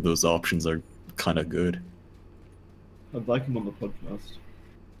 Both of those options are kind of good. I'd like him on the podcast.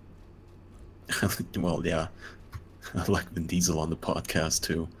 Well, yeah. I like Vin Diesel on the podcast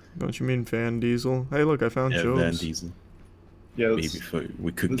too. Don't you mean Van Diesel? Hey, look, I found Yeah, Joe's. Van Diesel. Yeah, Maybe let's, if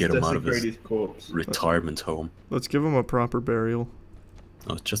we could let's get him out of desecrate his his corpse. retirement home. Let's give him a proper burial.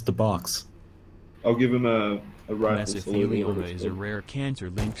 Oh, it's just a box. I'll give him a rifle salute. or whatever Mesothelioma it's is a called. rare cancer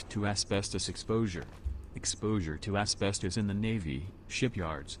linked to asbestos exposure. Exposure to asbestos in the Navy,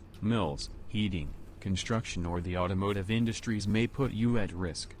 shipyards, mills, heating, construction or the automotive industries may put you at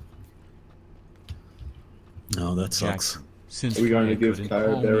risk. No, that sucks. Jackson, since Are we going to Kaya give couldn't Kaya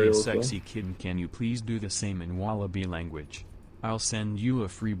call me burial a as well? sexy kid, can you please do the same in Wallaby language? I'll send you a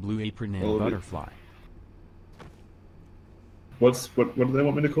free blue apron and Wallaby. butterfly. What do they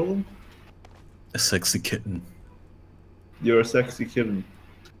want me to call him? A sexy kitten. You're a sexy kitten.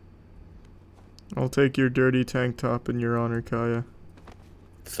 I'll take your dirty tank top in your honor, Kaya.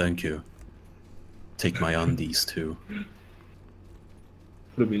 Thank you. Take my undies too.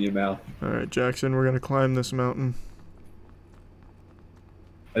 Put them in your mouth. Alright, Jackson, we're gonna climb this mountain.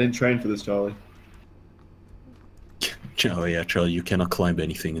 I didn't train for this, Charlie. Oh yeah, Charlie, you cannot climb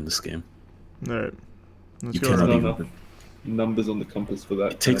anything in this game. Alright. Let's You go. cannot Not even... enough numbers on the compass for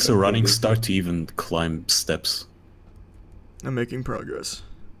that. It takes a running start to even climb steps. I'm making progress.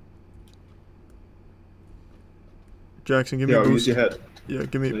 Jackson, give me Yeah, a use boost. your head. Yeah,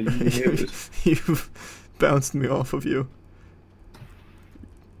 give me. So you can hear this. You've bounced me off of you.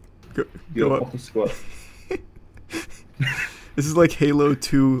 Go Go up. off the squat. This is like Halo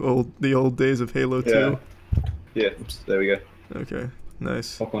 2, the old days of Halo 2. Yeah. Yeah, there we go. Okay,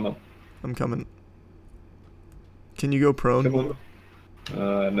 nice. Hop on up. I'm coming. Can you go prone? Come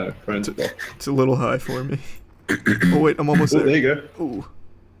on. No, friends block. It's a little high for me. Oh wait, I'm almost Oh, there. there you go. Ooh.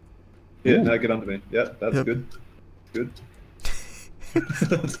 Yeah, Ooh. now get under me. Yeah, that's Yep. good. Good.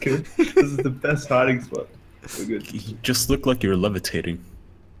 That's good. This is the best hiding spot. We're good. You just look like you're levitating.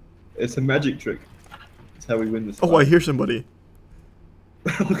 It's a magic trick. That's how we win this. Oh, I hear somebody.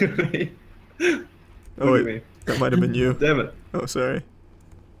 Look at me. Oh Look at wait, me. that might have been you. Damn it. Oh, sorry.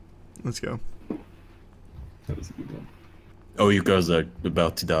 Let's go. That was a good one. Oh, you guys are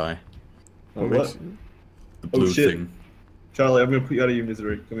about to die. Oh, What what? makes- The blue shit. thing. Charlie, I'm gonna put you out of your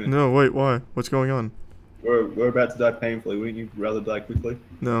misery. Come here. No, wait, why? What's going on? We're about to die painfully. Wouldn't you rather die quickly?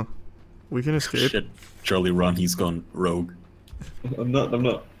 No. We can escape. Shit. Charlie, run. He's gone rogue. I'm not.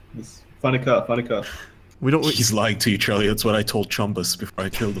 Just find a car. Find a car. We don't. He's lying to you, Charlie. That's what I told Chumbus before I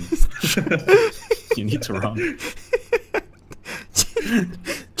killed him. You need to run.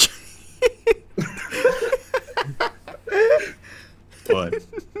 What?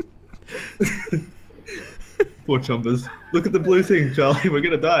 Poor Chumbers. Look at the blue thing, Charlie. We're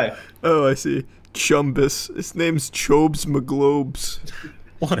gonna die. Oh, I see. Chumbus. His name's Chobes McGlobes.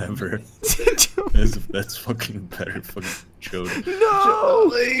 Whatever. That's fucking better fucking joke. No!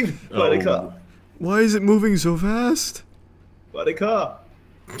 Charlie! Find a car. Why is it moving so fast? Find a car.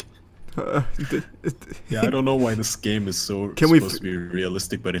 Yeah, I don't know why this game is so Can we supposed to be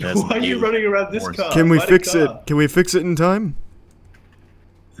realistic, but it has. Why are you running around this car? Can we Find a fix it? car. Can we fix it in time?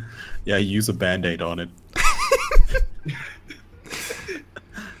 Yeah, use a band-aid on it.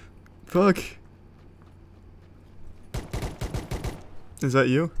 Fuck. Is that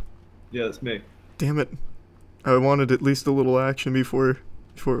you? Yeah, that's me. Damn it. I wanted at least a little action before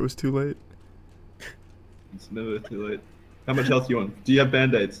it was too late. It's never too late. How much health do you want? Do you have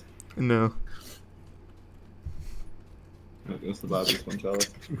band-aids? No. I'm not gonna survive this one, Charlie.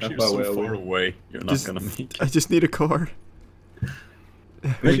 How You're far so away are far we? away. You're not Just- gonna make it. I just need a car.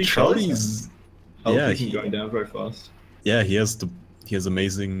 Actually, Charlie's. Health Yeah, isn't he- going down very fast. Yeah, he has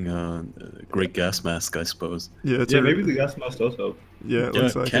amazing, great gas mask, I suppose. Yeah, it's Yeah, a- maybe the gas mask does help. Yeah, it Yeah,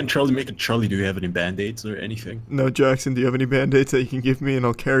 looks like can it. Charlie make it? Charlie, do you have any band-aids or anything? No, Jackson, do you have any band-aids that you can give me and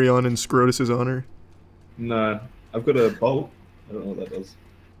I'll carry on in Scrotus's honor? No, I've got a bolt. I don't know what that does.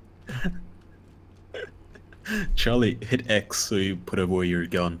 Charlie, hit X so you put away your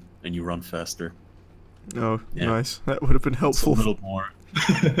gun and you run faster. Oh, Yeah. nice. That would have been It's helpful.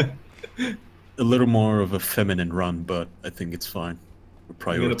 a little more of a feminine run, but I think it's fine.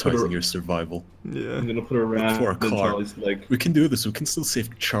 We're gonna put prioritizing her- your survival. Yeah. I'm gonna put it around For a car. Charlie's leg. We can do this. We can still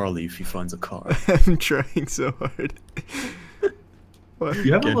save Charlie if he finds a car. I'm trying so hard. What?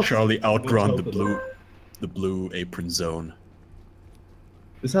 You have Get enough- Charlie outrun the much blue, help the blue apron zone.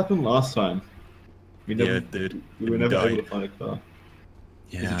 This happened last time. We never, Yeah, it did. we were It never died. able to find a car.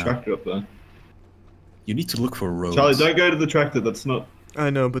 There's a Yeah, tractor up there. you need to look for roads. Charlie, don't go to the tractor. That's not. I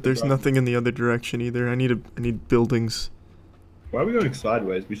know, but there's Right. nothing in the other direction either. I need buildings. Why are we going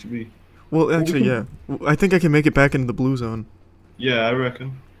sideways? We should be. Well, actually, yeah. I think I can make it back into the blue zone. Yeah, I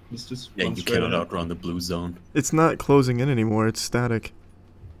reckon. Let's just. Yeah, run you straight cannot ahead. outrun the blue zone. It's not closing in anymore. It's static.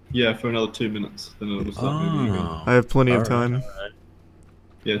 Yeah, for another 2 minutes. Then it'll start moving again. Oh. I have plenty of Alright, time. alright.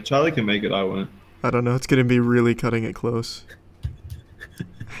 Yeah, Charlie can make it. I won't. I don't know. It's gonna be really cutting it close.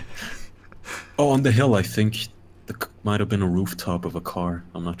 Oh, on the hill, I think might have been a rooftop of a car.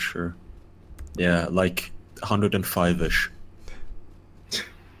 I'm not sure. Yeah, like 105-ish.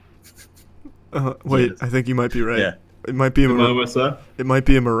 Wait, Yes. I think you might be right. Yeah. It might be a Am I almost there? it might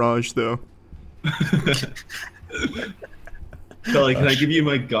be a mirage though. Charlie, can I give you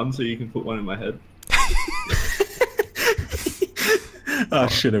my gun so you can put one in my head? Ah,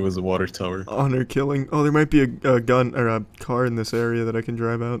 shit! It was a water tower. Honor killing. Oh, there might be a gun or a car in this area that I can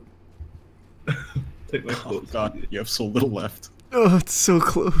drive out. Take my Oh clothes. god, you have so little left. Oh, it's so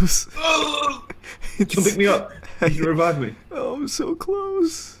close. Oh! It's, Come pick me up. You can revive me. oh, I'm so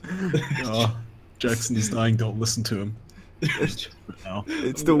close. Oh, Jackson is dying, don't listen to him. No.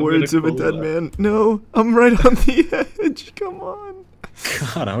 It's the words of a dead man. No, I'm right on the edge. Come on.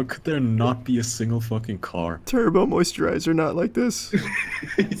 God, how could there not be a single fucking car? Turbo moisturizer, not like this.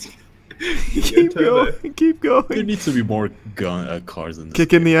 Keep Keep going. Keep There going. needs to be more cars in this.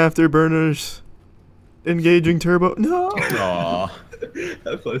 Kick in the afterburners. Engaging turbo. No. Aw.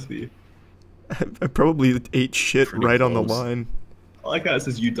 How close for you? I probably ate shit Pretty right on the close. line. I like how it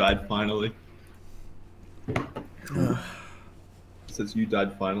says you died finally. It says you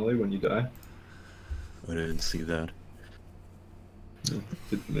died finally when you die. I didn't see that.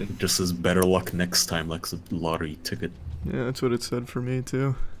 Good for me. It just says better luck next time, like a lottery ticket. Yeah, that's what it said for me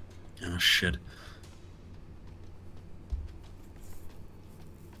too. Oh shit.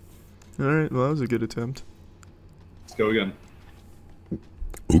 Alright, well that was a good attempt. Let's go again.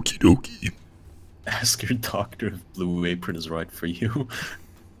 Okie dokie. Ask your doctor if Blue Apron is right for you.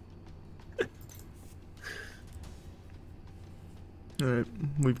 Alright,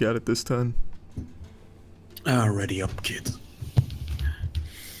 we've got it this time. Ready up, kid.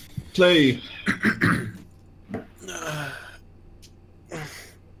 Play.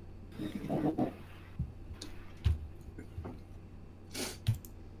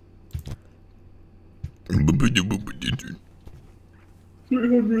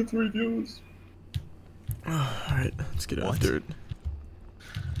 $303 views. Alright, let's get What? after it.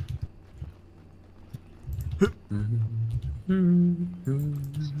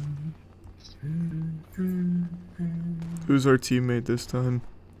 Who's our teammate this time?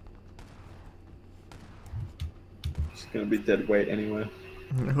 It's gonna be dead weight anyway.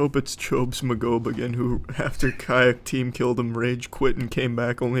 I hope it's Chobes Magob again, who after Kayak team killed him, rage quit and came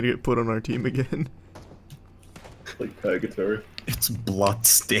back only to get put on our team again. Like Purgatory. It's blood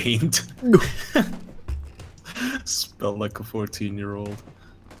stained. Spelled like a 14-year-old.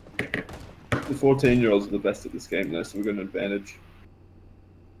 The 14-year-olds are the best at this game though, so we've got an advantage.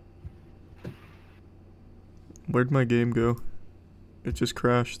 Where'd my game go? It just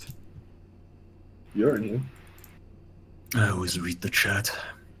crashed. You're in here. I always read the chat.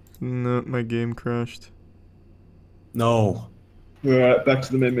 No, my game crashed. No. Alright, back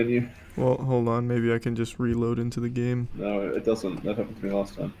to the main menu. Well, hold on, maybe I can just reload into the game. No, it doesn't. That happened to me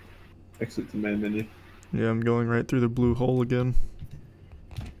last time. Exit the main menu. Yeah, I'm going right through the blue hole again.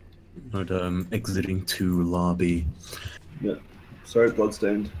 But exiting to lobby. Yeah. Sorry,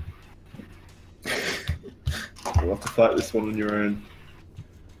 Bloodstained. You'll have to fight this one on your own.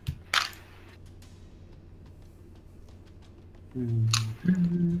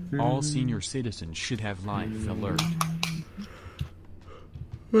 All senior citizens should have life alert.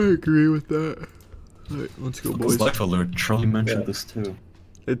 I agree with that. Alright, let's go, boys. Life alert. Charlie mentioned Yeah. this too.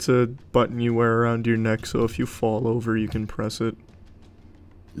 It's a button you wear around your neck, so if you fall over, you can press it.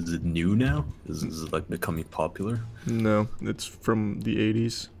 Is it new now? Is it like becoming popular? No, it's from the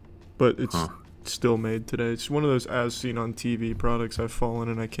 80s, but it's Huh. still made today. It's one of those as seen on TV products. I've fallen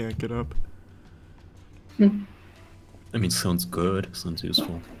and I can't get up. I mean, sounds good. Sounds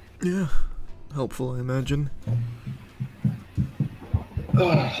useful. Yeah, helpful, I imagine.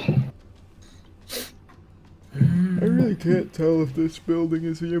 I really can't tell if this building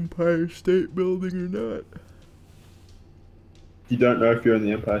is the Empire State Building or not. You don't know if you're in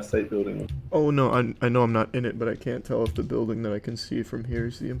the Empire State Building. Oh no, I know I'm not in it, but I can't tell if the building that I can see from here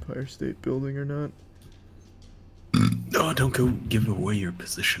is the Empire State Building or not. No, don't go give away your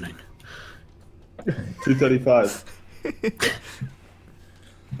positioning. 235. Are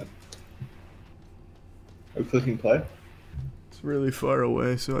we clicking play? It's really far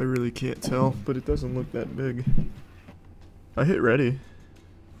away, so I really can't tell, but it doesn't look that big. I hit ready.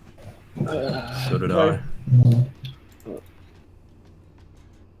 So did I.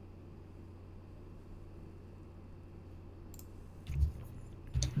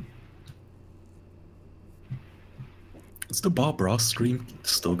 Is the Bob Ross stream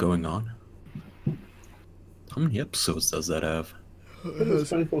still going on? How many episodes does that have?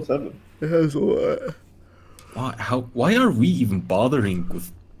 It's 24/7. It has a lot. Why are we even bothering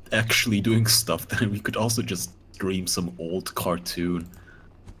with actually doing stuff that we could also just stream some old cartoon?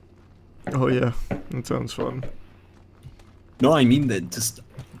 Oh yeah, that sounds fun. No, I mean that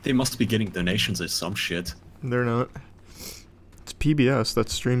they must be getting donations or some shit. They're not. It's PBS that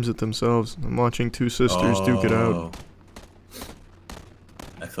streams it themselves. I'm watching two sisters duke it out. Oh.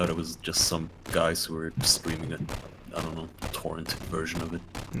 I thought it was just some guys who were streaming it. I don't know, torrent version of it.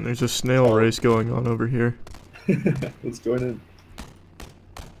 And there's a snail race going on over here. Let's join in.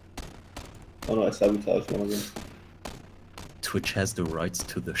 Oh no, I sabotaged one of them. Twitch has the rights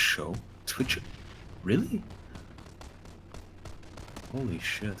to the show? Twitch? Really? Holy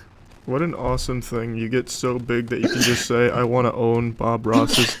shit. What an awesome thing. You get so big that you can just say, I want to own Bob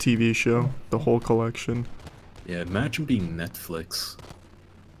Ross's TV show. The whole collection. Yeah, imagine being Netflix.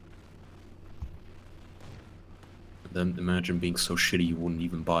 Then imagine being so shitty you wouldn't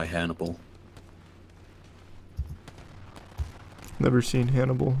even buy Hannibal. Never seen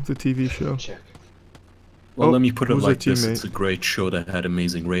Hannibal, the TV show. Check. Well, Oh, let me put it who's our like this, teammate? it's a great show that had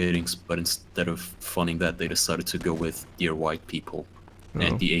amazing ratings, but instead of funding that, they decided to go with Dear White People, Oh.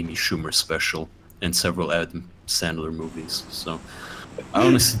 and the Amy Schumer special, and several Adam Sandler movies, so... I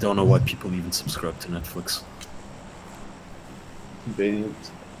honestly don't know why people even subscribe to Netflix. Convenient.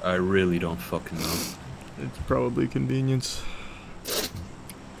 I really don't fucking know. It's probably convenience.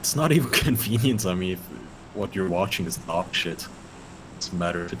 It's not even convenience, I mean, if what you're watching is dog shit. It doesn't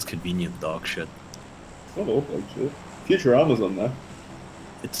matter if it's convenient dog shit. It's not all like shit. Futurama's on there.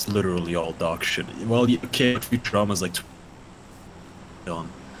 It's literally all dog shit. Well, okay, Futurama's like... done.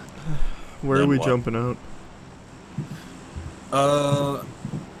 Where are Then we what? jumping out?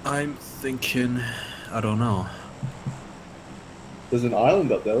 I'm thinking... I don't know. There's an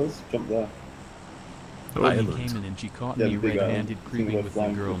island up there. Let's jump there. Oh, I Island. came in and she caught Yeah, me the big red-handed island. creeping Single with the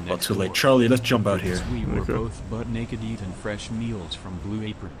flying girl foot. Oh, next too door. late. Charlie, let's jump out here. We were Okay. both butt naked eating fresh meals from Blue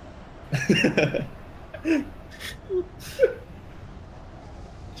Apron.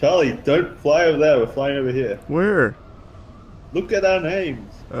 Charlie, don't fly over there. We're flying over here. Where? Look at our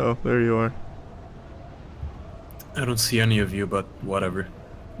names. Oh, there you are. I don't see any of you, but whatever.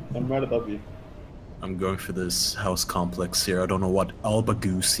 I'm right above you. I'm going for this house complex here. I don't know what Alba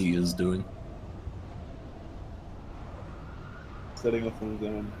Goosey is doing. Setting off on his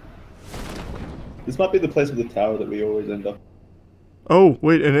own. This might be the place with the tower that we always end up. Oh,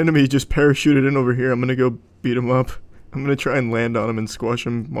 wait, an enemy just parachuted in over here. I'm gonna go beat him up. I'm gonna try and land on him and squash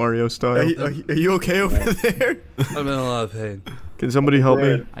him Mario style. Are you okay over there? I'm in a lot of pain. Can somebody help me?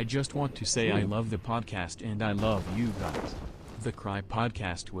 Red. I just want to say I love the podcast and I love you guys. The Cry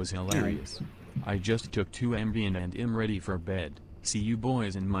podcast was hilarious. I just took 2 Ambien and am ready for bed. See you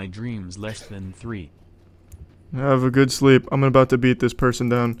boys in my dreams less than 3. Have a good sleep. I'm about to beat this person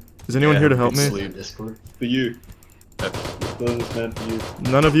down. Is anyone Yeah, here to have a help good me? sleep. Discord. For you. Killing this man for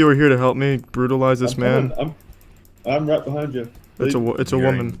you. None of you are here to help me brutalize this man. I'm right behind you. It's a You're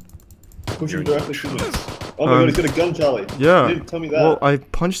woman. Push you're him in directly to me. control. Oh my god, he's got a gun, Charlie. Yeah. You didn't tell me that. Well, I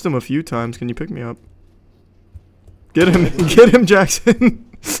punched him a few times. Can you pick me up? Get him, get him, Jackson.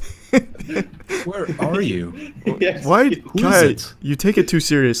 Where are you? Yes. Why, Who is Kai? it? You take it too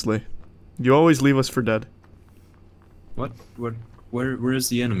seriously. You always leave us for dead. What? Where is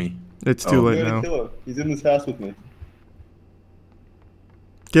the enemy? It's Oh. too I'm late gonna now. kill him. He's in this house with me.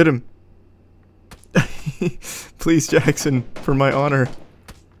 Get him. Please, Jackson, for my honor.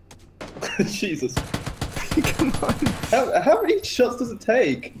 Jesus. Come on. How many shots does it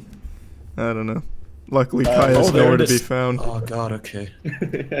take? I don't know. Luckily, Oh, Kaya's there nowhere it to be is. found. Oh god, okay.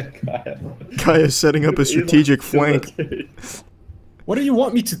 Kaya. Kaya's setting up a strategic flank. What do you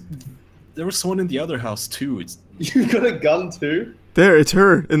want me to... There was someone in the other house too. It's... You got a gun too? There, it's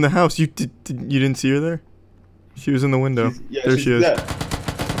her in the house. You didn't see her there? She was in the window. There she is. Dead.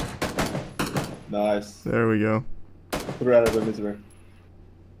 Nice. There we go. Put her out of her misery.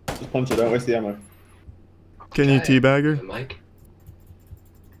 Just punch her, don't waste the ammo. Can you Okay. teabag her? Mike?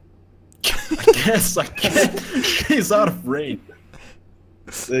 I guess I can't. She's out of range.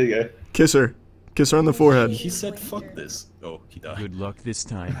 There you go. Kiss her. Kiss her on the forehead. He said fuck this. Oh, he died. Good luck this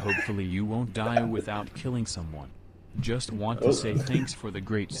time. Hopefully you won't die without killing someone. Just want Oh. to say thanks for the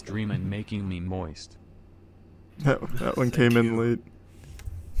great stream and making me moist. That one came in late.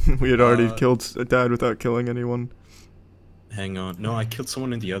 We had already died without killing anyone. Hang on. No, I killed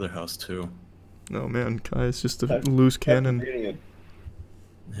someone in the other house too. No man, Kai is just a loose cannon. Reading it.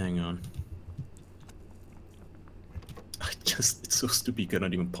 Hang on. It's so stupid you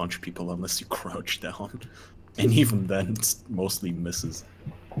cannot even punch people unless you crouch down. And even then, it mostly misses.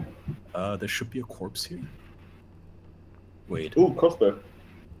 There should be a corpse here. Wait, Ooh, crossbow.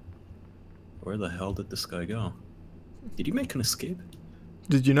 where the hell did this guy go? Did he make an escape?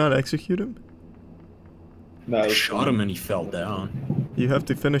 Did you not execute him? No, I it's shot him and he fell down. You have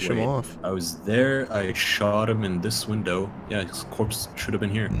to finish him Wait, off. I was there, I shot him in this window. Yeah, his corpse should have been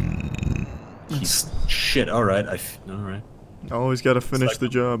here. He's... Shit, alright, alright. Always gotta finish like- the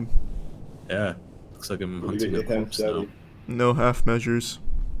job. Yeah, looks like I'm You hunting get a your hands corpse now. dirty. No half measures.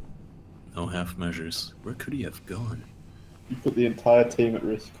 No half measures. Where could he have gone? You put the entire team at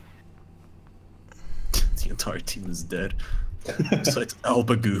risk. The entire team is dead. Besides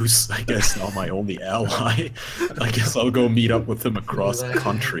Alba Goose, I guess now my only ally. I guess I'll go meet up with him across Who the that guy?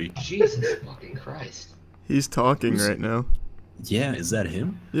 country. Jesus fucking Christ. He's talking right now. Yeah, is that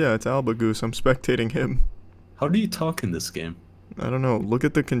him? Yeah, it's Alba Goose. I'm spectating him. How do you talk in this game? I don't know. Look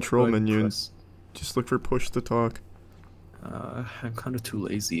at the control Like, menu and press- just look for push to talk. I'm kind of too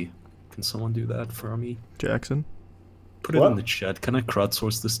lazy. Can someone do that for me? Jackson? Put it What? in the chat. Can I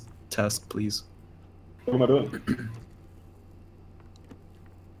crowdsource this task, please? What am I doing?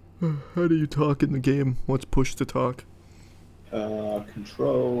 How do you talk in the game? What's push to talk?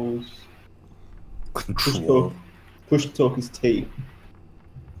 Controls. Control. Push to talk is T.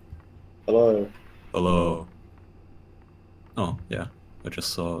 Hello. Hello. Oh, yeah. I just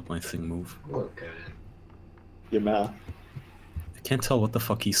saw my thing move. Okay. Your mouth. I can't tell what the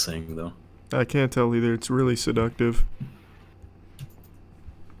fuck he's saying, though. I can't tell either. It's really seductive.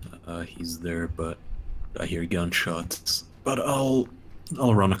 He's there, but I hear gunshots. But I'll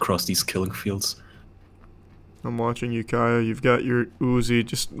run across these killing fields. I'm watching you, Kaya. You've got your Uzi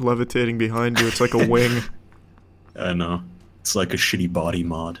just levitating behind you. It's like a wing. I know. It's like a shitty body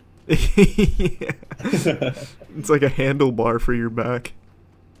mod. Yeah. It's like a handlebar for your back.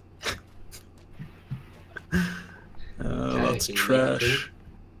 That's can you make it trash.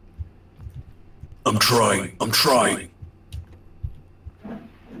 I'm trying.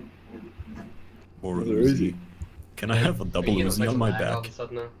 Or Where Uzi. is he? Can I have a double Are you gonna Uzi play on some my lag all back? of a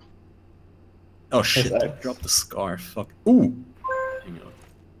sudden now? Oh shit, X. I dropped the scar. Fuck. Ooh! Hang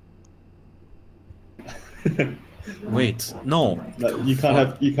on. Wait, no. No, you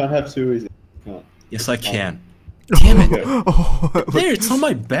can't have two easy. Can't. Yes, I can. Damn it! Oh, There, it's on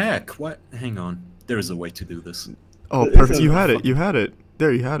my back. What? Hang on. There is a way to do this. oh, It's perfect. a You had it. fucking- You had it.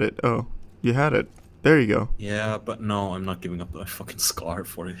 There, you had it. Oh, you had it. There you go. Yeah, but no, I'm not giving up my fucking scar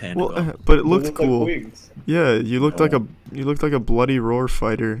for a Well, handgun. but it They looked look like cool. wings. Yeah, you looked like Oh. a bloody roar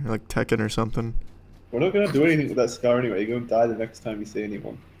fighter, like Tekken or something. We're not gonna do anything with that scar anyway. You're gonna die the next time you see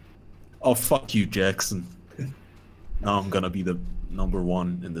anyone. Oh, fuck you, Jackson. Now I'm gonna be the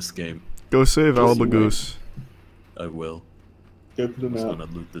 #1 in this game. Go save Just Alba wait. Goose. I will. Go put I'm them just out.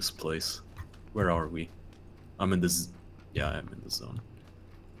 gonna loot this place. Where are we? I'm in this. Yeah, I'm in the zone.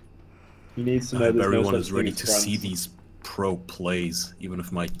 He needs to I know hope there's no everyone such is thing ready as to see friends. these pro plays, even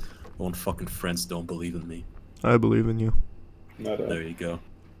if my own fucking friends don't believe in me. I believe in you. No, no. There you go.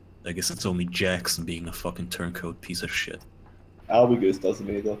 I guess it's only Jackson being a fucking turncoat piece of shit. Albagoose doesn't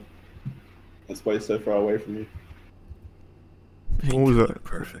either. That's why he's so far away from you. What was Painkiller, that?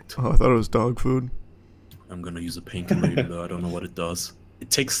 Perfect. Oh, I thought it was dog food. I'm gonna use a painkiller even though I don't know what it does. It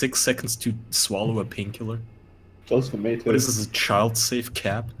takes 6 seconds to swallow a painkiller. Just for me too. What is this, a child-safe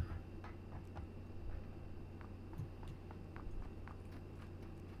cap?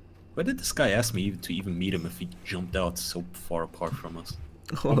 Why did this guy ask me to even meet him if he jumped out so far apart from us?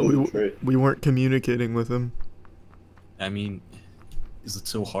 Oh, Under the tree. we weren't communicating with him. I mean, is it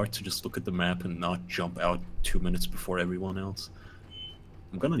so hard to just look at the map and not jump out 2 minutes before everyone else?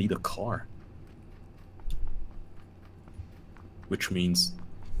 I'm gonna need a car. Which means,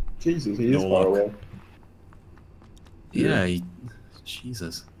 Jesus, he No is far luck. away. yeah,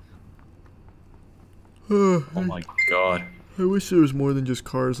 Jesus. Oh Oh my god. I wish there was more than just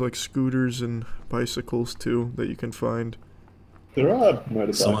cars, like scooters and bicycles too, that you can find. There are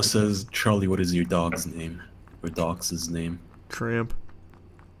motorbikes. Someone says, Charlie, what is your dog's name? Your dog's name? Tramp.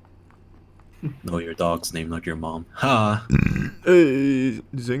 No, your dog's name, not your mom. Ha! Hey,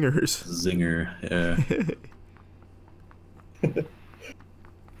 zingers. Zinger, yeah.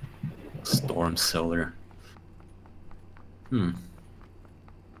 Storm Cellar.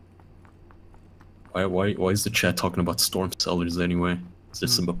 Why is the chat talking about storm cellars anyway? Is there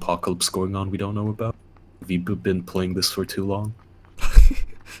some apocalypse going on we don't know about? Have you been playing this for too long?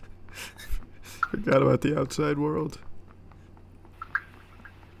 Forgot about the outside world.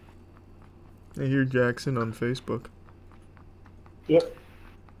 I hear Jackson on Facebook. Yep.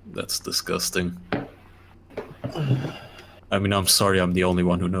 That's disgusting. I mean, I'm sorry I'm the only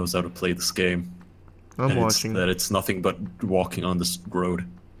one who knows how to play this game. I'm and watching. That it's nothing but walking on this road.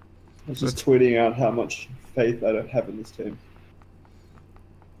 I was just tweeting out how much faith I don't have in this team.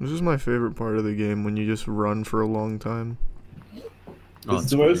 This is my favorite part of the game, when you just run for a long time. Oh, It's it's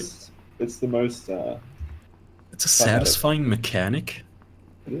the great. most. It's the most. It's a satisfying mechanic,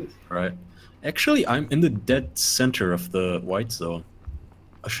 It is. right? Actually, I'm in the dead center of the white zone.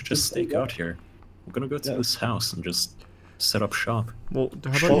 I should just There you stake go. out here. I'm gonna go to Yeah. this house and just set up shop. Well, how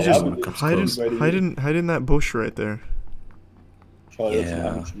about Well, you just Albert comes hide close. hide in that bush right there? Charlie, that's Yeah. an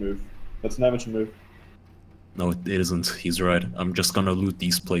amateur move. That's an amateur move. No, it isn't. He's right. I'm just gonna loot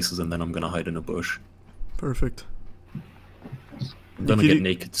these places and then I'm gonna hide in a bush. Perfect. I'm gonna could get e-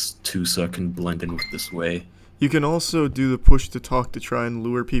 naked too so I can blend in with this way. You can also do the push to talk to try and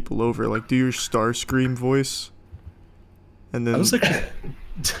lure people over. Like, do your Starscream voice. and I then was actually.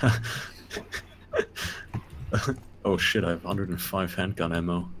 Oh shit! I have 105 handgun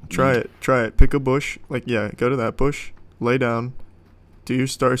ammo. try it. Pick a bush. Like, yeah, go to that bush. Lay down. Do your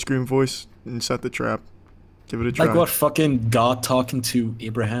Starscream voice and set the trap. Give it a try. Like what? Fucking God talking to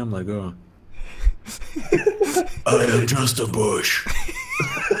Abraham? Like, oh. I am just a bush.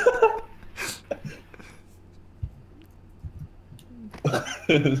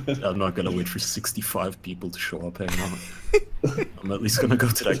 I'm not gonna wait for 65 people to show up. Hang on. I'm at least gonna go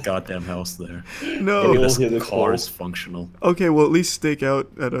to that goddamn house there. No. Maybe this car is functional. Okay, well at least stake out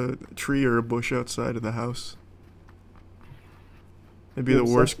at a tree or a bush outside of the house. It'd be the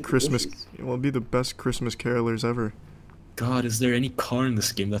worst Christmas. Well, it'd be the best Christmas carolers ever. God, is there any car in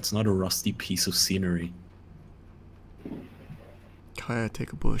this game that's not a rusty piece of scenery? Kaya,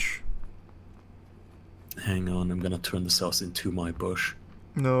 take a bush. Hang on, I'm gonna turn this house into my bush.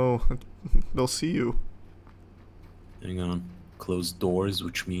 No, they'll see you. Hang on. Closed doors,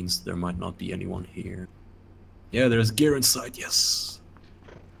 which means there might not be anyone here. Yeah, there's gear inside, yes.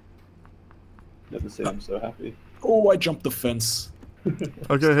 Never seen him so happy. Oh, I jumped the fence.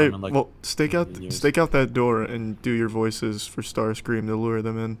 Okay, hey, like well, stake out that door and do your voices for Starscream to lure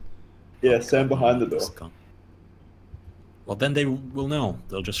them in. Yeah, stand behind the door. Well, then they will know.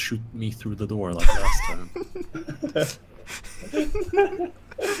 They'll just shoot me through the door like last time.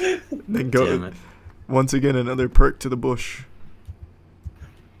 Then go. Damn it. Once again, another perk to the bush.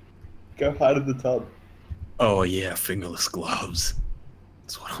 Go hide in the tub. Oh yeah, fingerless gloves.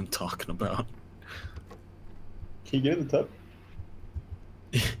 That's what I'm talking about. Can you get in the tub?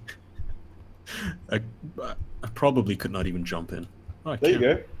 I probably could not even jump in. Oh, I There can't. you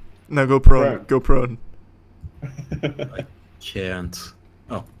go. Now go prone. Go prone. I can't.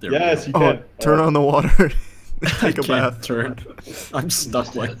 Oh, there Yes, we you Oh, can. turn on the water. Take a I can't bath. turn. I'm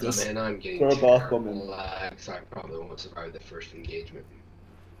stuck like this. Man, I'm getting Throw a bath bomb in. relaxed. I probably won't survive the first engagement.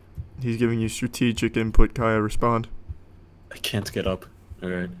 He's giving you strategic input. Kaya, respond. I can't get up.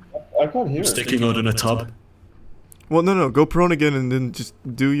 Alright. I can't hear I'm it. sticking out in a tub. Well, no, go prone again and then just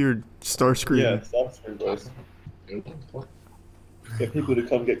do your Starscream. Yeah, Starscream voice. Get people to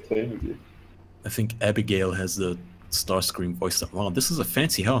come get clean with you. I think Abigail has the Starscream voice. Wow, this is a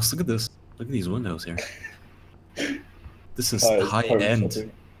fancy house. Look at this. Look at these windows here. This is high end.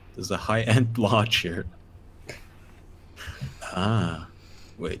 shopping. There's a high end lodge here. Ah,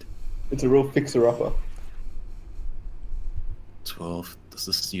 wait. It's a real fixer-upper. 12. Does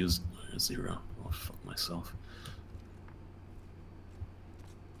this use 0? Oh, fuck myself.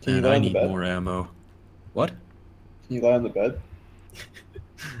 Can you And lie I on the need bed? more ammo. What? Can you lie on the bed?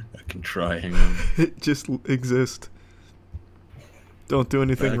 I can try, hang on. Just exist. Don't do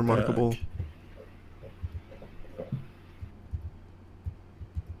anything Backpack. remarkable.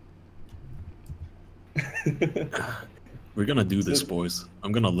 We're gonna do this, boys.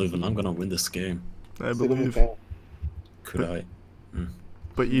 I'm gonna live and I'm gonna win this game. I Sit on the believe. couch. Could I?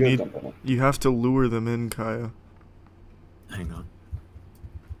 But you Go need. jump on it. You have to lure them in, Kaya. Hang on.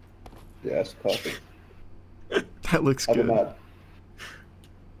 Yeah, it's perfect. That looks Have a good. mad.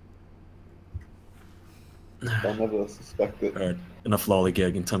 They'll never suspect it. Alright, enough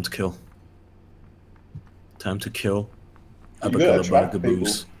lollygagging. Time to kill. Time to kill. You gotta attract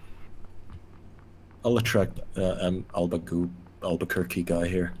Albacaboos. I'll attract Albuquerque guy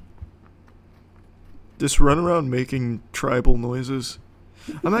here. Just run around making tribal noises.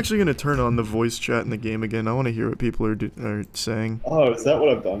 I'm actually gonna turn on the voice chat in the game again. I want to hear what people are saying. Oh, is that what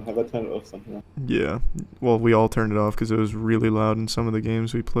I've done? Have I turned it off somehow? Yeah. Well, we all turned it off because it was really loud in some of the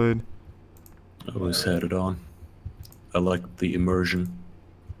games we played. I always had it on. I like the immersion.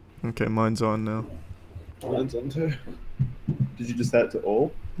 Okay, mine's on now. Mine's on too. Did you just add it to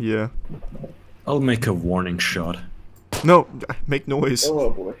all? Yeah. I'll make a warning shot. No, make noise.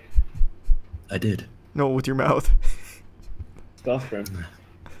 Oh boy. I did. No, with your mouth. Starscream.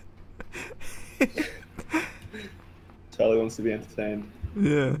 Charlie wants to be entertained.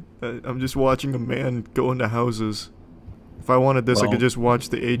 Yeah, I'm just watching a man go into houses. If I wanted this, I Well- could just watch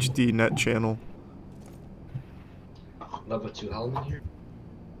the HD net channel. Level 2 helmet here.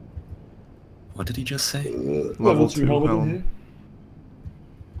 What did he just say? Level 2 helmet helm. in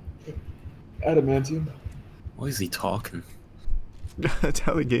here. Adamantium. Why is he talking? That's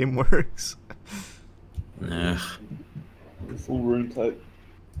how the game works. Nah. Full room type.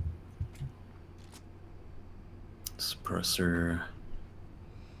 Suppressor.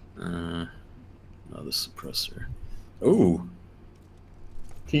 Another suppressor. Ooh.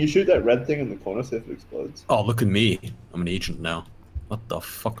 Can you shoot that red thing in the corner, see if it explodes? Oh, look at me. I'm an agent now. What the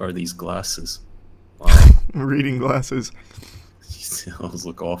fuck are these glasses? Wow. Reading glasses. Those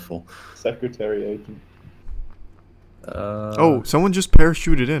look awful. Secretary agent. Oh, someone just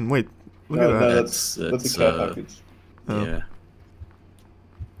parachuted in. Wait, look at that. No, that's a care package. Oh. Yeah.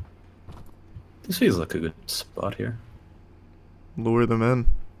 This feels like a good spot here. Lure them in.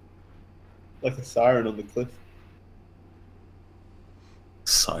 Like a siren on the cliff.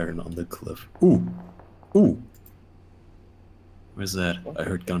 Siren on the cliff. Ooh! Ooh! Where's that? I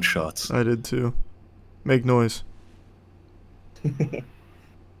heard gunshots. I did too. Make noise.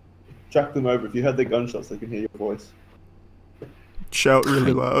 Track them over. If you heard the gunshots, they can hear your voice. Shout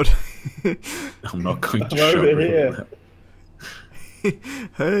really loud. I'm not going to I'm shout over really here. loud.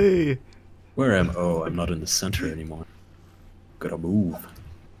 Hey! Where am? Oh, I'm not in the center anymore. Gotta move.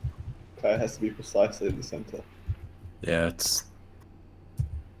 Okay, it has to be precisely in the center. Yeah, it's.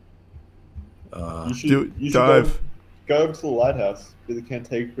 You should dive. Go over to the lighthouse. Be the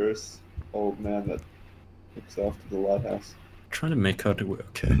cantankerous old man that looks after the lighthouse. Trying to make out the way.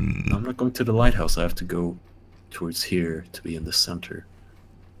 Okay, I'm not going to the lighthouse. I have to go towards here to be in the center.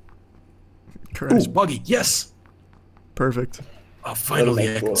 Christ. Ooh, buggy! Yes. Perfect. Oh,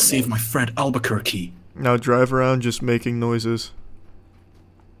 finally, I can save my friend Albuquerque. Now drive around just making noises.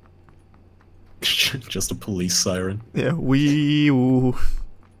 Just a police siren. Yeah, wee-oo.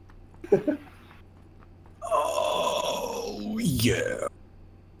 Oh, yeah.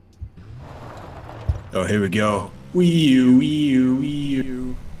 Oh, here we go. Wee-oo, wee-oo,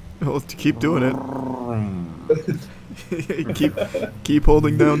 wee-oo. Well, keep doing it. keep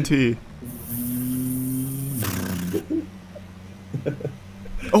holding down T.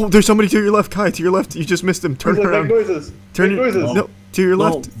 Oh, there's somebody to your left, Kai. To your left. You just missed him. Turn around. Make noises. Turn Make noises. No, to your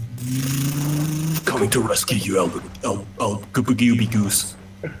left. Coming to rescue you, Albuquerque Goose.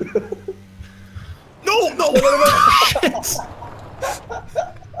 No! Shit!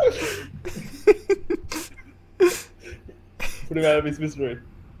 Put him out of his misery.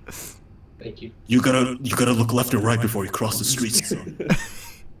 Thank you. You gotta look left and right before you cross the streets, son.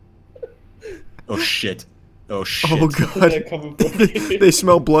 Oh shit. Oh shit. Oh They're god. coming for you. They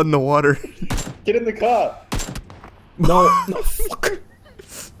smell blood in the water. Get in the car. No, fuck.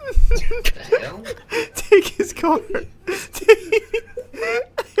 The hell? Take his car.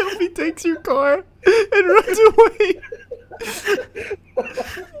 I hope he takes your car and runs away.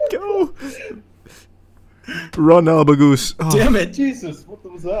 Go. Run, Albagoose. Oh. Damn it! Jesus, what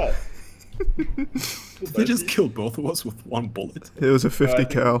was that? They just killed both of us with one bullet. It was a 50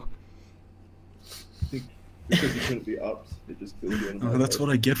 cal. Because you couldn't be ups, it just killed you. Oh, that's what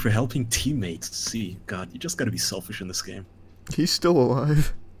I get for helping teammates. See, God, you just gotta be selfish in this game. He's still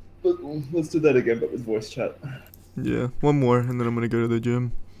alive. Let's do that again, but with voice chat. Yeah, one more, and then I'm gonna go to the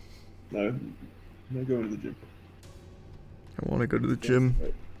gym. No, I'm not going to the gym. I want to go to the gym.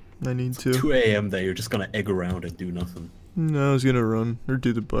 I need to. 2 AM there, you're just gonna egg around and do nothing. No, I was gonna run or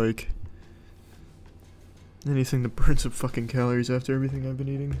do the bike. Anything to burn some fucking calories after everything I've been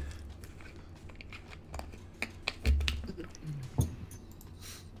eating.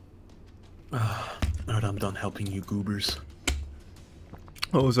 Alright, I'm done helping you goobers.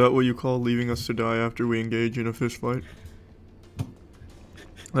 Oh, is that what you call leaving us to die after we engage in a fist fight?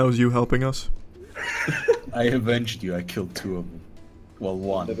 That was you helping us? I avenged you, I killed 2 of them. Well,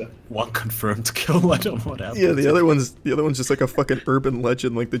 one. One confirmed kill, I don't know what happened. Yeah, the other one's just like a fucking urban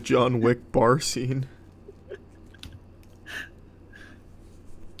legend, like the John Wick bar scene.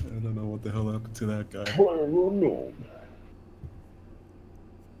 I don't know what the hell happened to that guy. PlayerUnknown.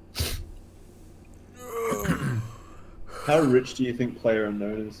 How rich do you think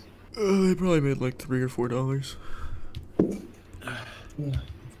PlayerUnknown is? They probably made like $3 or $4.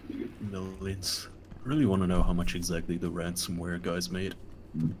 Millions. I really want to know how much exactly the ransomware guys made.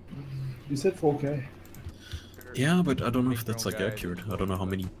 You said 4K. Yeah, but I don't know if that's like accurate. I don't know how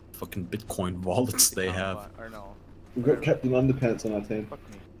many fucking Bitcoin wallets they have. We've got Captain Underpants on our team.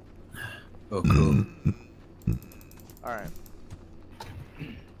 Oh, cool. Alright.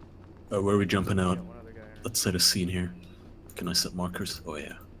 Where are we jumping out? Let's set a scene here. Can I set markers? Oh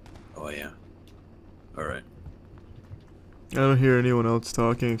yeah. Oh yeah. Alright. I don't hear anyone else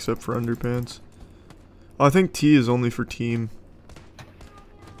talking except for Underpants. Oh, I think T is only for team.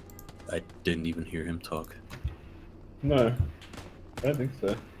 I didn't even hear him talk. No, I don't think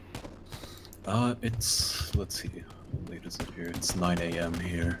so. It's... let's see. How late is it here? It's 9 AM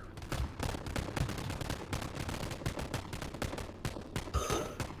here.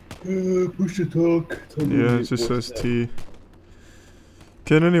 Push to talk. Yeah, it just says T.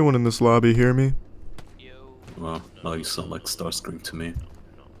 Can anyone in this lobby hear me? Well, now you sound like Starscream to me.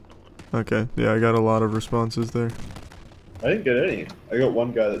 Okay, yeah, I got a lot of responses there. I didn't get any. I got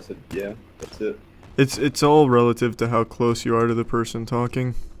one guy that said, yeah, that's it. It's all relative to how close you are to the person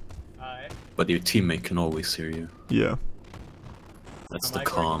talking. But your teammate can always hear you. Yeah. That's the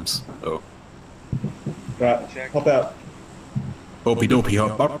comms. Oh. Right, pop out. Opie dopey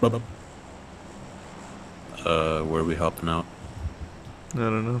hop. Where are we hopping out? I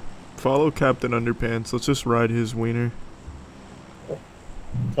don't know. Follow Captain Underpants. Let's just ride his wiener.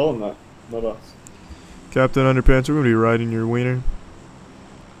 Tell him that, not us. Captain Underpants, we're gonna be riding your wiener.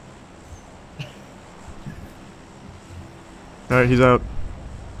 Alright, he's out.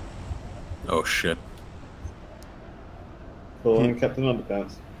 Oh shit. Calling Captain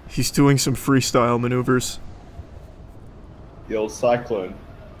Underpants. He's doing some freestyle maneuvers. The old cyclone.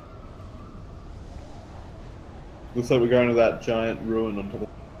 Looks like we're going to that giant ruin on top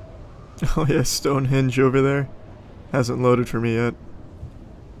of. Oh yeah, Stonehenge over there. Hasn't loaded for me yet.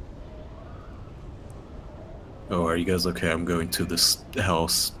 Oh, are you guys okay? I'm going to this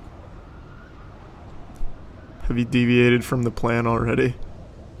house. Have you deviated from the plan already?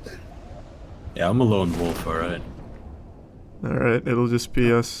 Yeah, I'm a lone wolf, alright. Alright, it'll just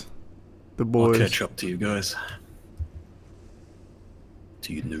be us. The boys. I'll catch up to you guys.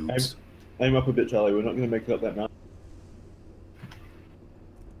 To you noobs. Aim up a bit, Charlie. We're not going to make it up that mountain.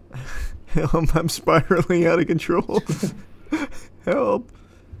 Help, I'm spiraling out of control. Help.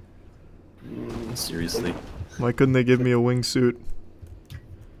 Seriously. Why couldn't they give me a wingsuit?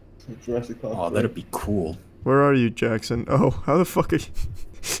 Jurassic Park. Oh, that'd be cool. Where are you, Jackson? Oh, how the fuck are you?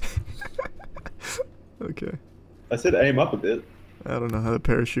 Okay. I said aim up a bit. I don't know how the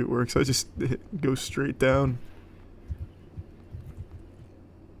parachute works. I just go straight down.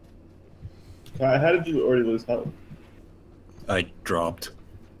 How did you already lose health? I dropped.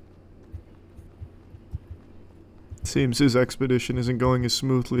 Seems his expedition isn't going as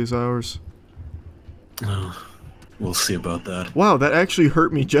smoothly as ours. Oh, we'll see about that. Wow, that actually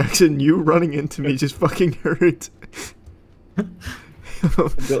hurt me, Jackson. You running into me just fucking hurt.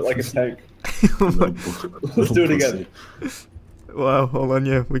 Built like a tank. Oh my- Let's do it again. Wow, hold on,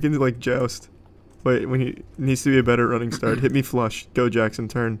 yeah, we can like joust. Wait, it needs to be a better running start. Hit me flush. Go, Jackson,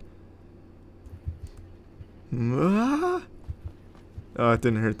 turn. Ah! Oh, it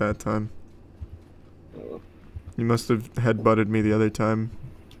didn't hurt that time. You must have headbutted me the other time.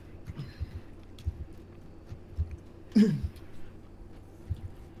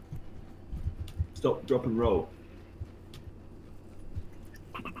 Stop, drop, and roll.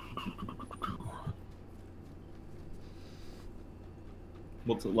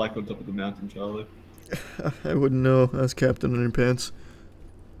 What's it like on top of the mountain, Charlie? I wouldn't know. That's Captain Underpants.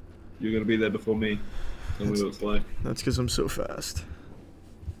 You're gonna be there before me. Tell me what it's like. That's because I'm so fast.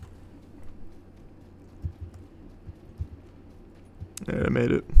 Yeah, I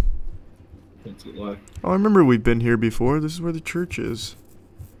made it. What's it like? Oh, I remember we've been here before. This is where the church is.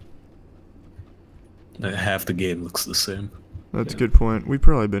 Half the game looks the same. That's a good point. We've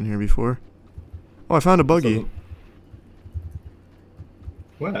probably been here before. Oh, I found a buggy.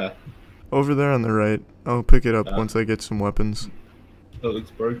 Where? Over there on the right. I'll pick it up once I get some weapons. Oh, it looks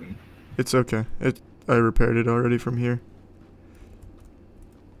broken. It's okay. I repaired it already from here.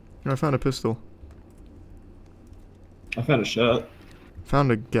 I found a pistol. I found a shirt.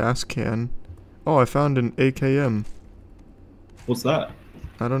 Found a gas can. Oh, I found an AKM. What's that?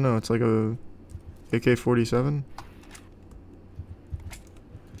 I don't know. It's like a AK-47.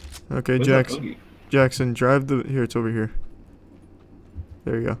 Okay, Where's that Jackson, drive the... Here, it's over here.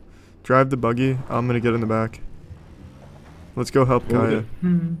 There you go. Drive the buggy. I'm gonna get in the back. Let's go help Kaya. I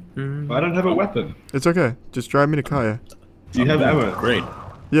don't have a weapon. It's okay. Just drive me to Kaya. Do you have ammo? Great.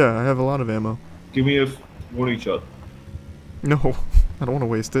 Yeah, I have a lot of ammo. Give me a warning shot. No, I don't want to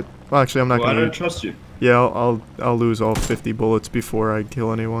waste it. Well, actually, I'm not Well, I gonna. don't trust you. Yeah, I'll lose all 50 bullets before I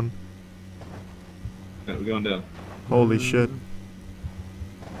kill anyone. Right, we're going down. Holy shit.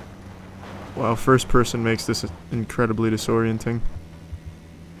 Wow, first person makes this incredibly disorienting.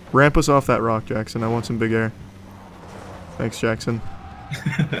 Ramp us off that rock, Jackson. I want some big air. Thanks, Jackson.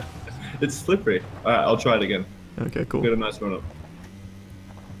 It's slippery. Alright, I'll try it again. Okay, cool. Get a nice run up.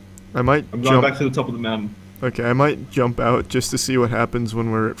 I might I'm going jump. back to the top of the mountain. Okay, I might jump out just to see what happens when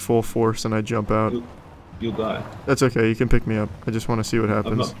we're at full force and I jump out. You'll die. That's okay, you can pick me up. I just want to see what I'm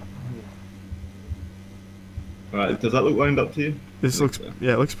happens. not. Alright, does that look lined up to you? This looks,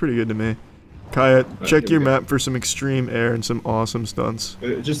 yeah, it looks pretty good to me. Kaya, check here your we go. map for some extreme air and some awesome stunts.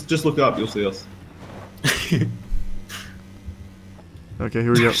 Just look up, you'll see us. Okay,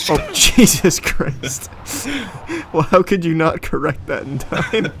 here we go. Oh, Jesus Christ. Well, how could you not correct that in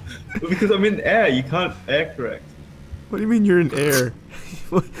time? Because I'm in air, you can't air correct. What do you mean you're in air?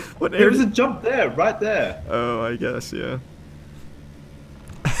 What air? There's a jump there, right there. Oh, I guess, yeah.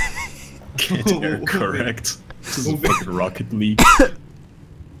 Can't air correct. This is a fucking Rocket League.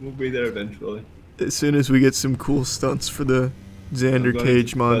 We'll be there eventually. As soon as we get some cool stunts for the I'm Xander going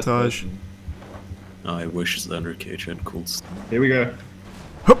Cage to first montage. person. I wish Xander Cage had cool stuff. Here we go.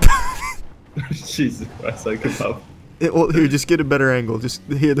 Jesus Christ, I give up. Well, here, just get a better angle. Just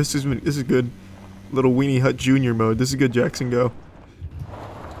here, this is good. Little Weenie Hut Junior mode. This is good, Jackson. Go.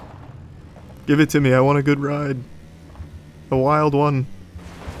 Give it to me. I want a good ride. A wild one.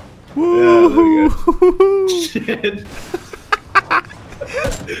 Woo! Shit.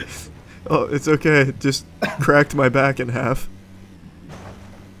 Oh, it's okay. It just cracked my back in half.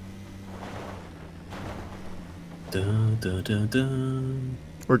 Dun, dun, dun, dun.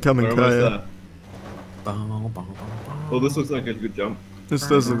 We're coming, We're almost Kaya. there. Bow, bow, bow, bow. Well, this looks like a good jump. This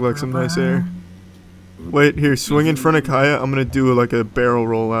does look like some nice air. Wait, here, swing in front of Kaya. I'm gonna do like a barrel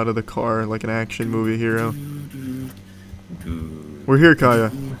roll out of the car, like an action movie hero. We're here,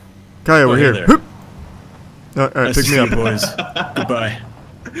 Kaya. Kaya, we're hey here. there. Hup. Alright, Nice pick to me see up. you, boys. Goodbye.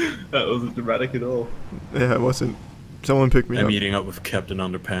 That wasn't dramatic at all. Yeah, it wasn't. Someone pick me I'm up. meeting up with Captain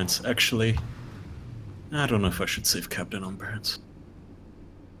Underpants. Actually, I don't know if I should save Captain Underpants.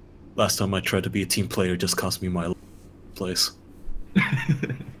 Last time I tried to be a team player, it just cost me my place.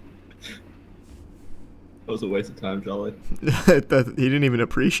 That was a waste of time, Jolly. He didn't even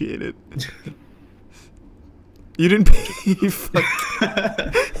appreciate it. You didn't pay.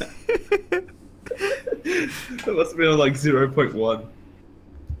 That must have been on like 0.1.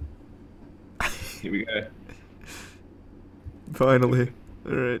 Here we go. Finally.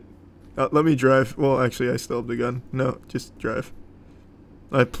 Alright. Let me drive. Well, actually, I still have the gun. No, just drive.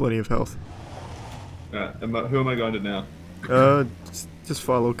 I have plenty of health. Alright, who am I going to now? Just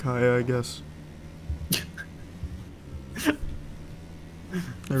follow Kaya, I guess.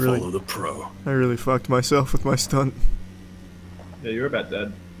 Follow the pro. I really fucked myself with my stunt. Yeah, you're about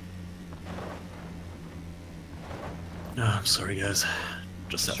dead. Oh, I'm sorry, guys.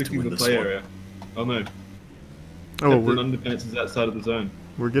 Just have to Restricting win the this play one. area. Oh no. Oh, Captain Underpants is outside of the zone.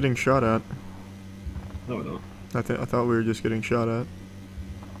 we're getting shot at. No, we're not. I thought we were just getting shot at.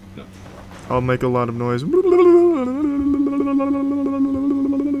 No. I'll make a lot of noise.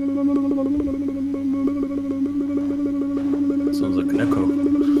 Sounds like an echo.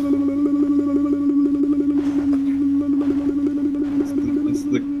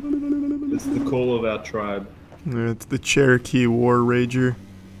 It's the call of our tribe. It's the Cherokee War Rager.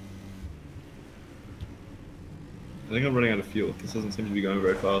 I think I'm running out of fuel. This doesn't seem to be going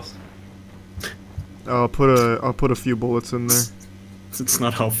very fast. I'll put a few bullets in there. It's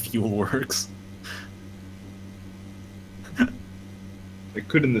not how fuel works. It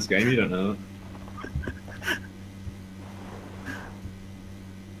could in this game, you don't know.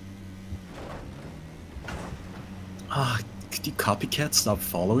 Ah, could you copycat stop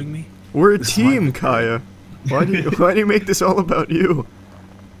following me? We're a This is team, my- Kaya. Why do you make this all about you?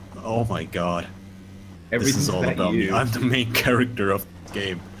 Oh my god. This Everything's is all about me. you. I'm the main character of the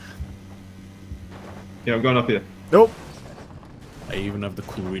game. Yeah, I'm going up here. Nope. I even have the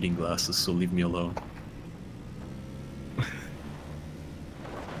cool reading glasses, so leave me alone.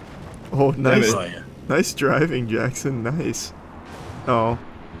 Oh, nice, Oh, yeah. nice driving, Jackson. Nice. Oh,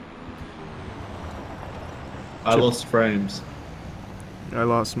 I lost frames. I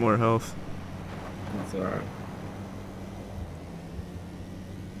lost more health. That's alright.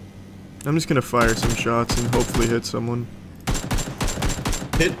 I'm just gonna fire some shots and hopefully hit someone.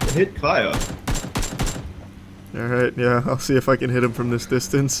 Hit Kaya. Alright, yeah, I'll see if I can hit him from this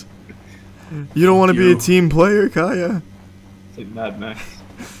distance. You don't want to be a You. team player, Kaya? It's like Mad Max.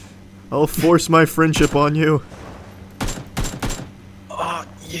 I'll force my friendship on you. Oh,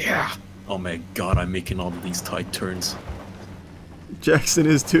 yeah! Oh my god, I'm making all of these tight turns. Jackson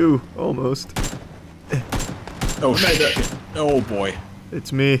is too, almost. Oh made it. shit. Oh boy.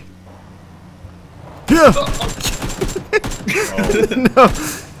 It's me. Yeah! Oh, No!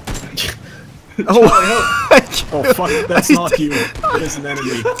 Oh, oh fuck, that's not you. That is an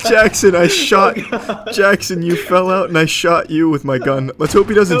enemy. Jackson, I shot. Jackson, you fell out and I shot you with my gun. Let's hope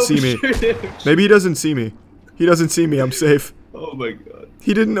he doesn't see me. Maybe he doesn't see me. He doesn't see me. I'm safe. Oh my god.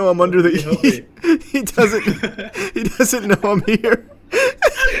 He didn't know I'm under the. Help me. He doesn't. He doesn't know I'm here.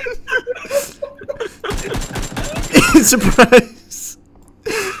 Surprise!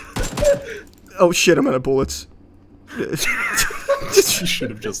 Oh shit! I'm out of bullets. You should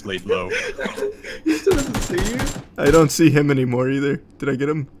have just laid low. He still doesn't see you? I don't see him anymore either. Did I get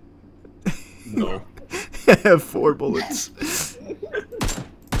him? No. I have 4 bullets.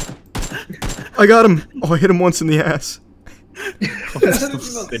 I got him. Oh, I hit him once in the ass. I'm still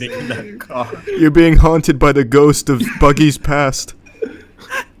sitting in that car. You're being haunted by the ghost of Buggy's past.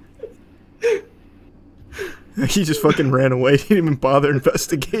 He just fucking ran away. He didn't even bother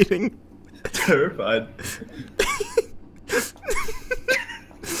investigating. Terrified.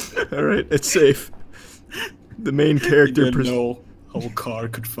 Alright, it's safe. The main character... You didn't know whole car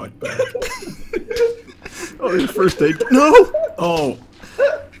could fight back. Oh, his first aid... No! Oh!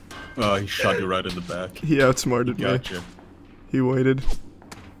 Oh, he shot you right in the back. He outsmarted me. Gotcha. He waited.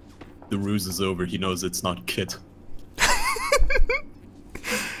 The ruse is over. He knows it's not Kit.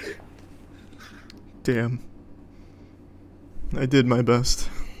 Damn. I did my best.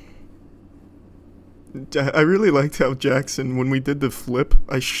 I really liked how Jackson, when we did the flip,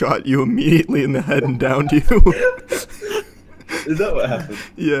 I shot you immediately in the head and downed you. Is that what happened?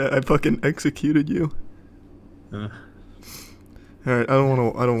 Yeah, I fucking executed you. Alright, I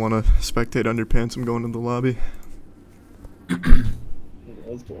don't wanna spectate underpants. I'm going to the lobby. That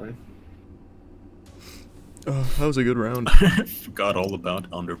was boring. Oh, that was a good round. I forgot all about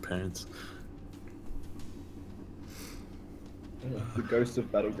underpants. The ghost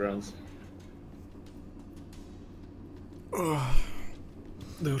of Battlegrounds. Oh,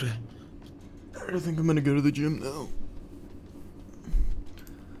 dude, I think I'm gonna go to the gym now.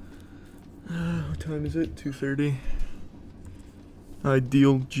 What time is it? 2:30.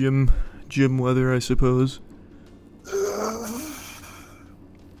 Ideal gym weather, I suppose. Is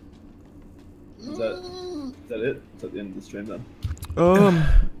that it? Is that the end of the stream then?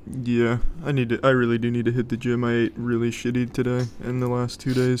 Yeah, I really do need to hit the gym. I ate really shitty today and the last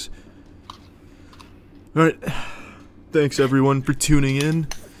 2 days. Alright, thanks everyone for tuning in.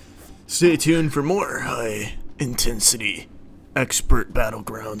 Stay tuned for more high intensity expert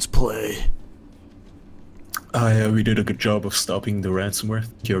Battlegrounds play. We did a good job of stopping the ransomware.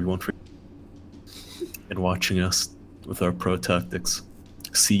 Thank you everyone for and watching us with our pro tactics.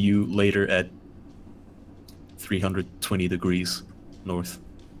 See you later at 320 degrees north.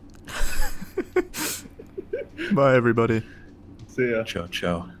 Bye everybody. See ya. Ciao,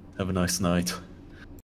 ciao. Have a nice night.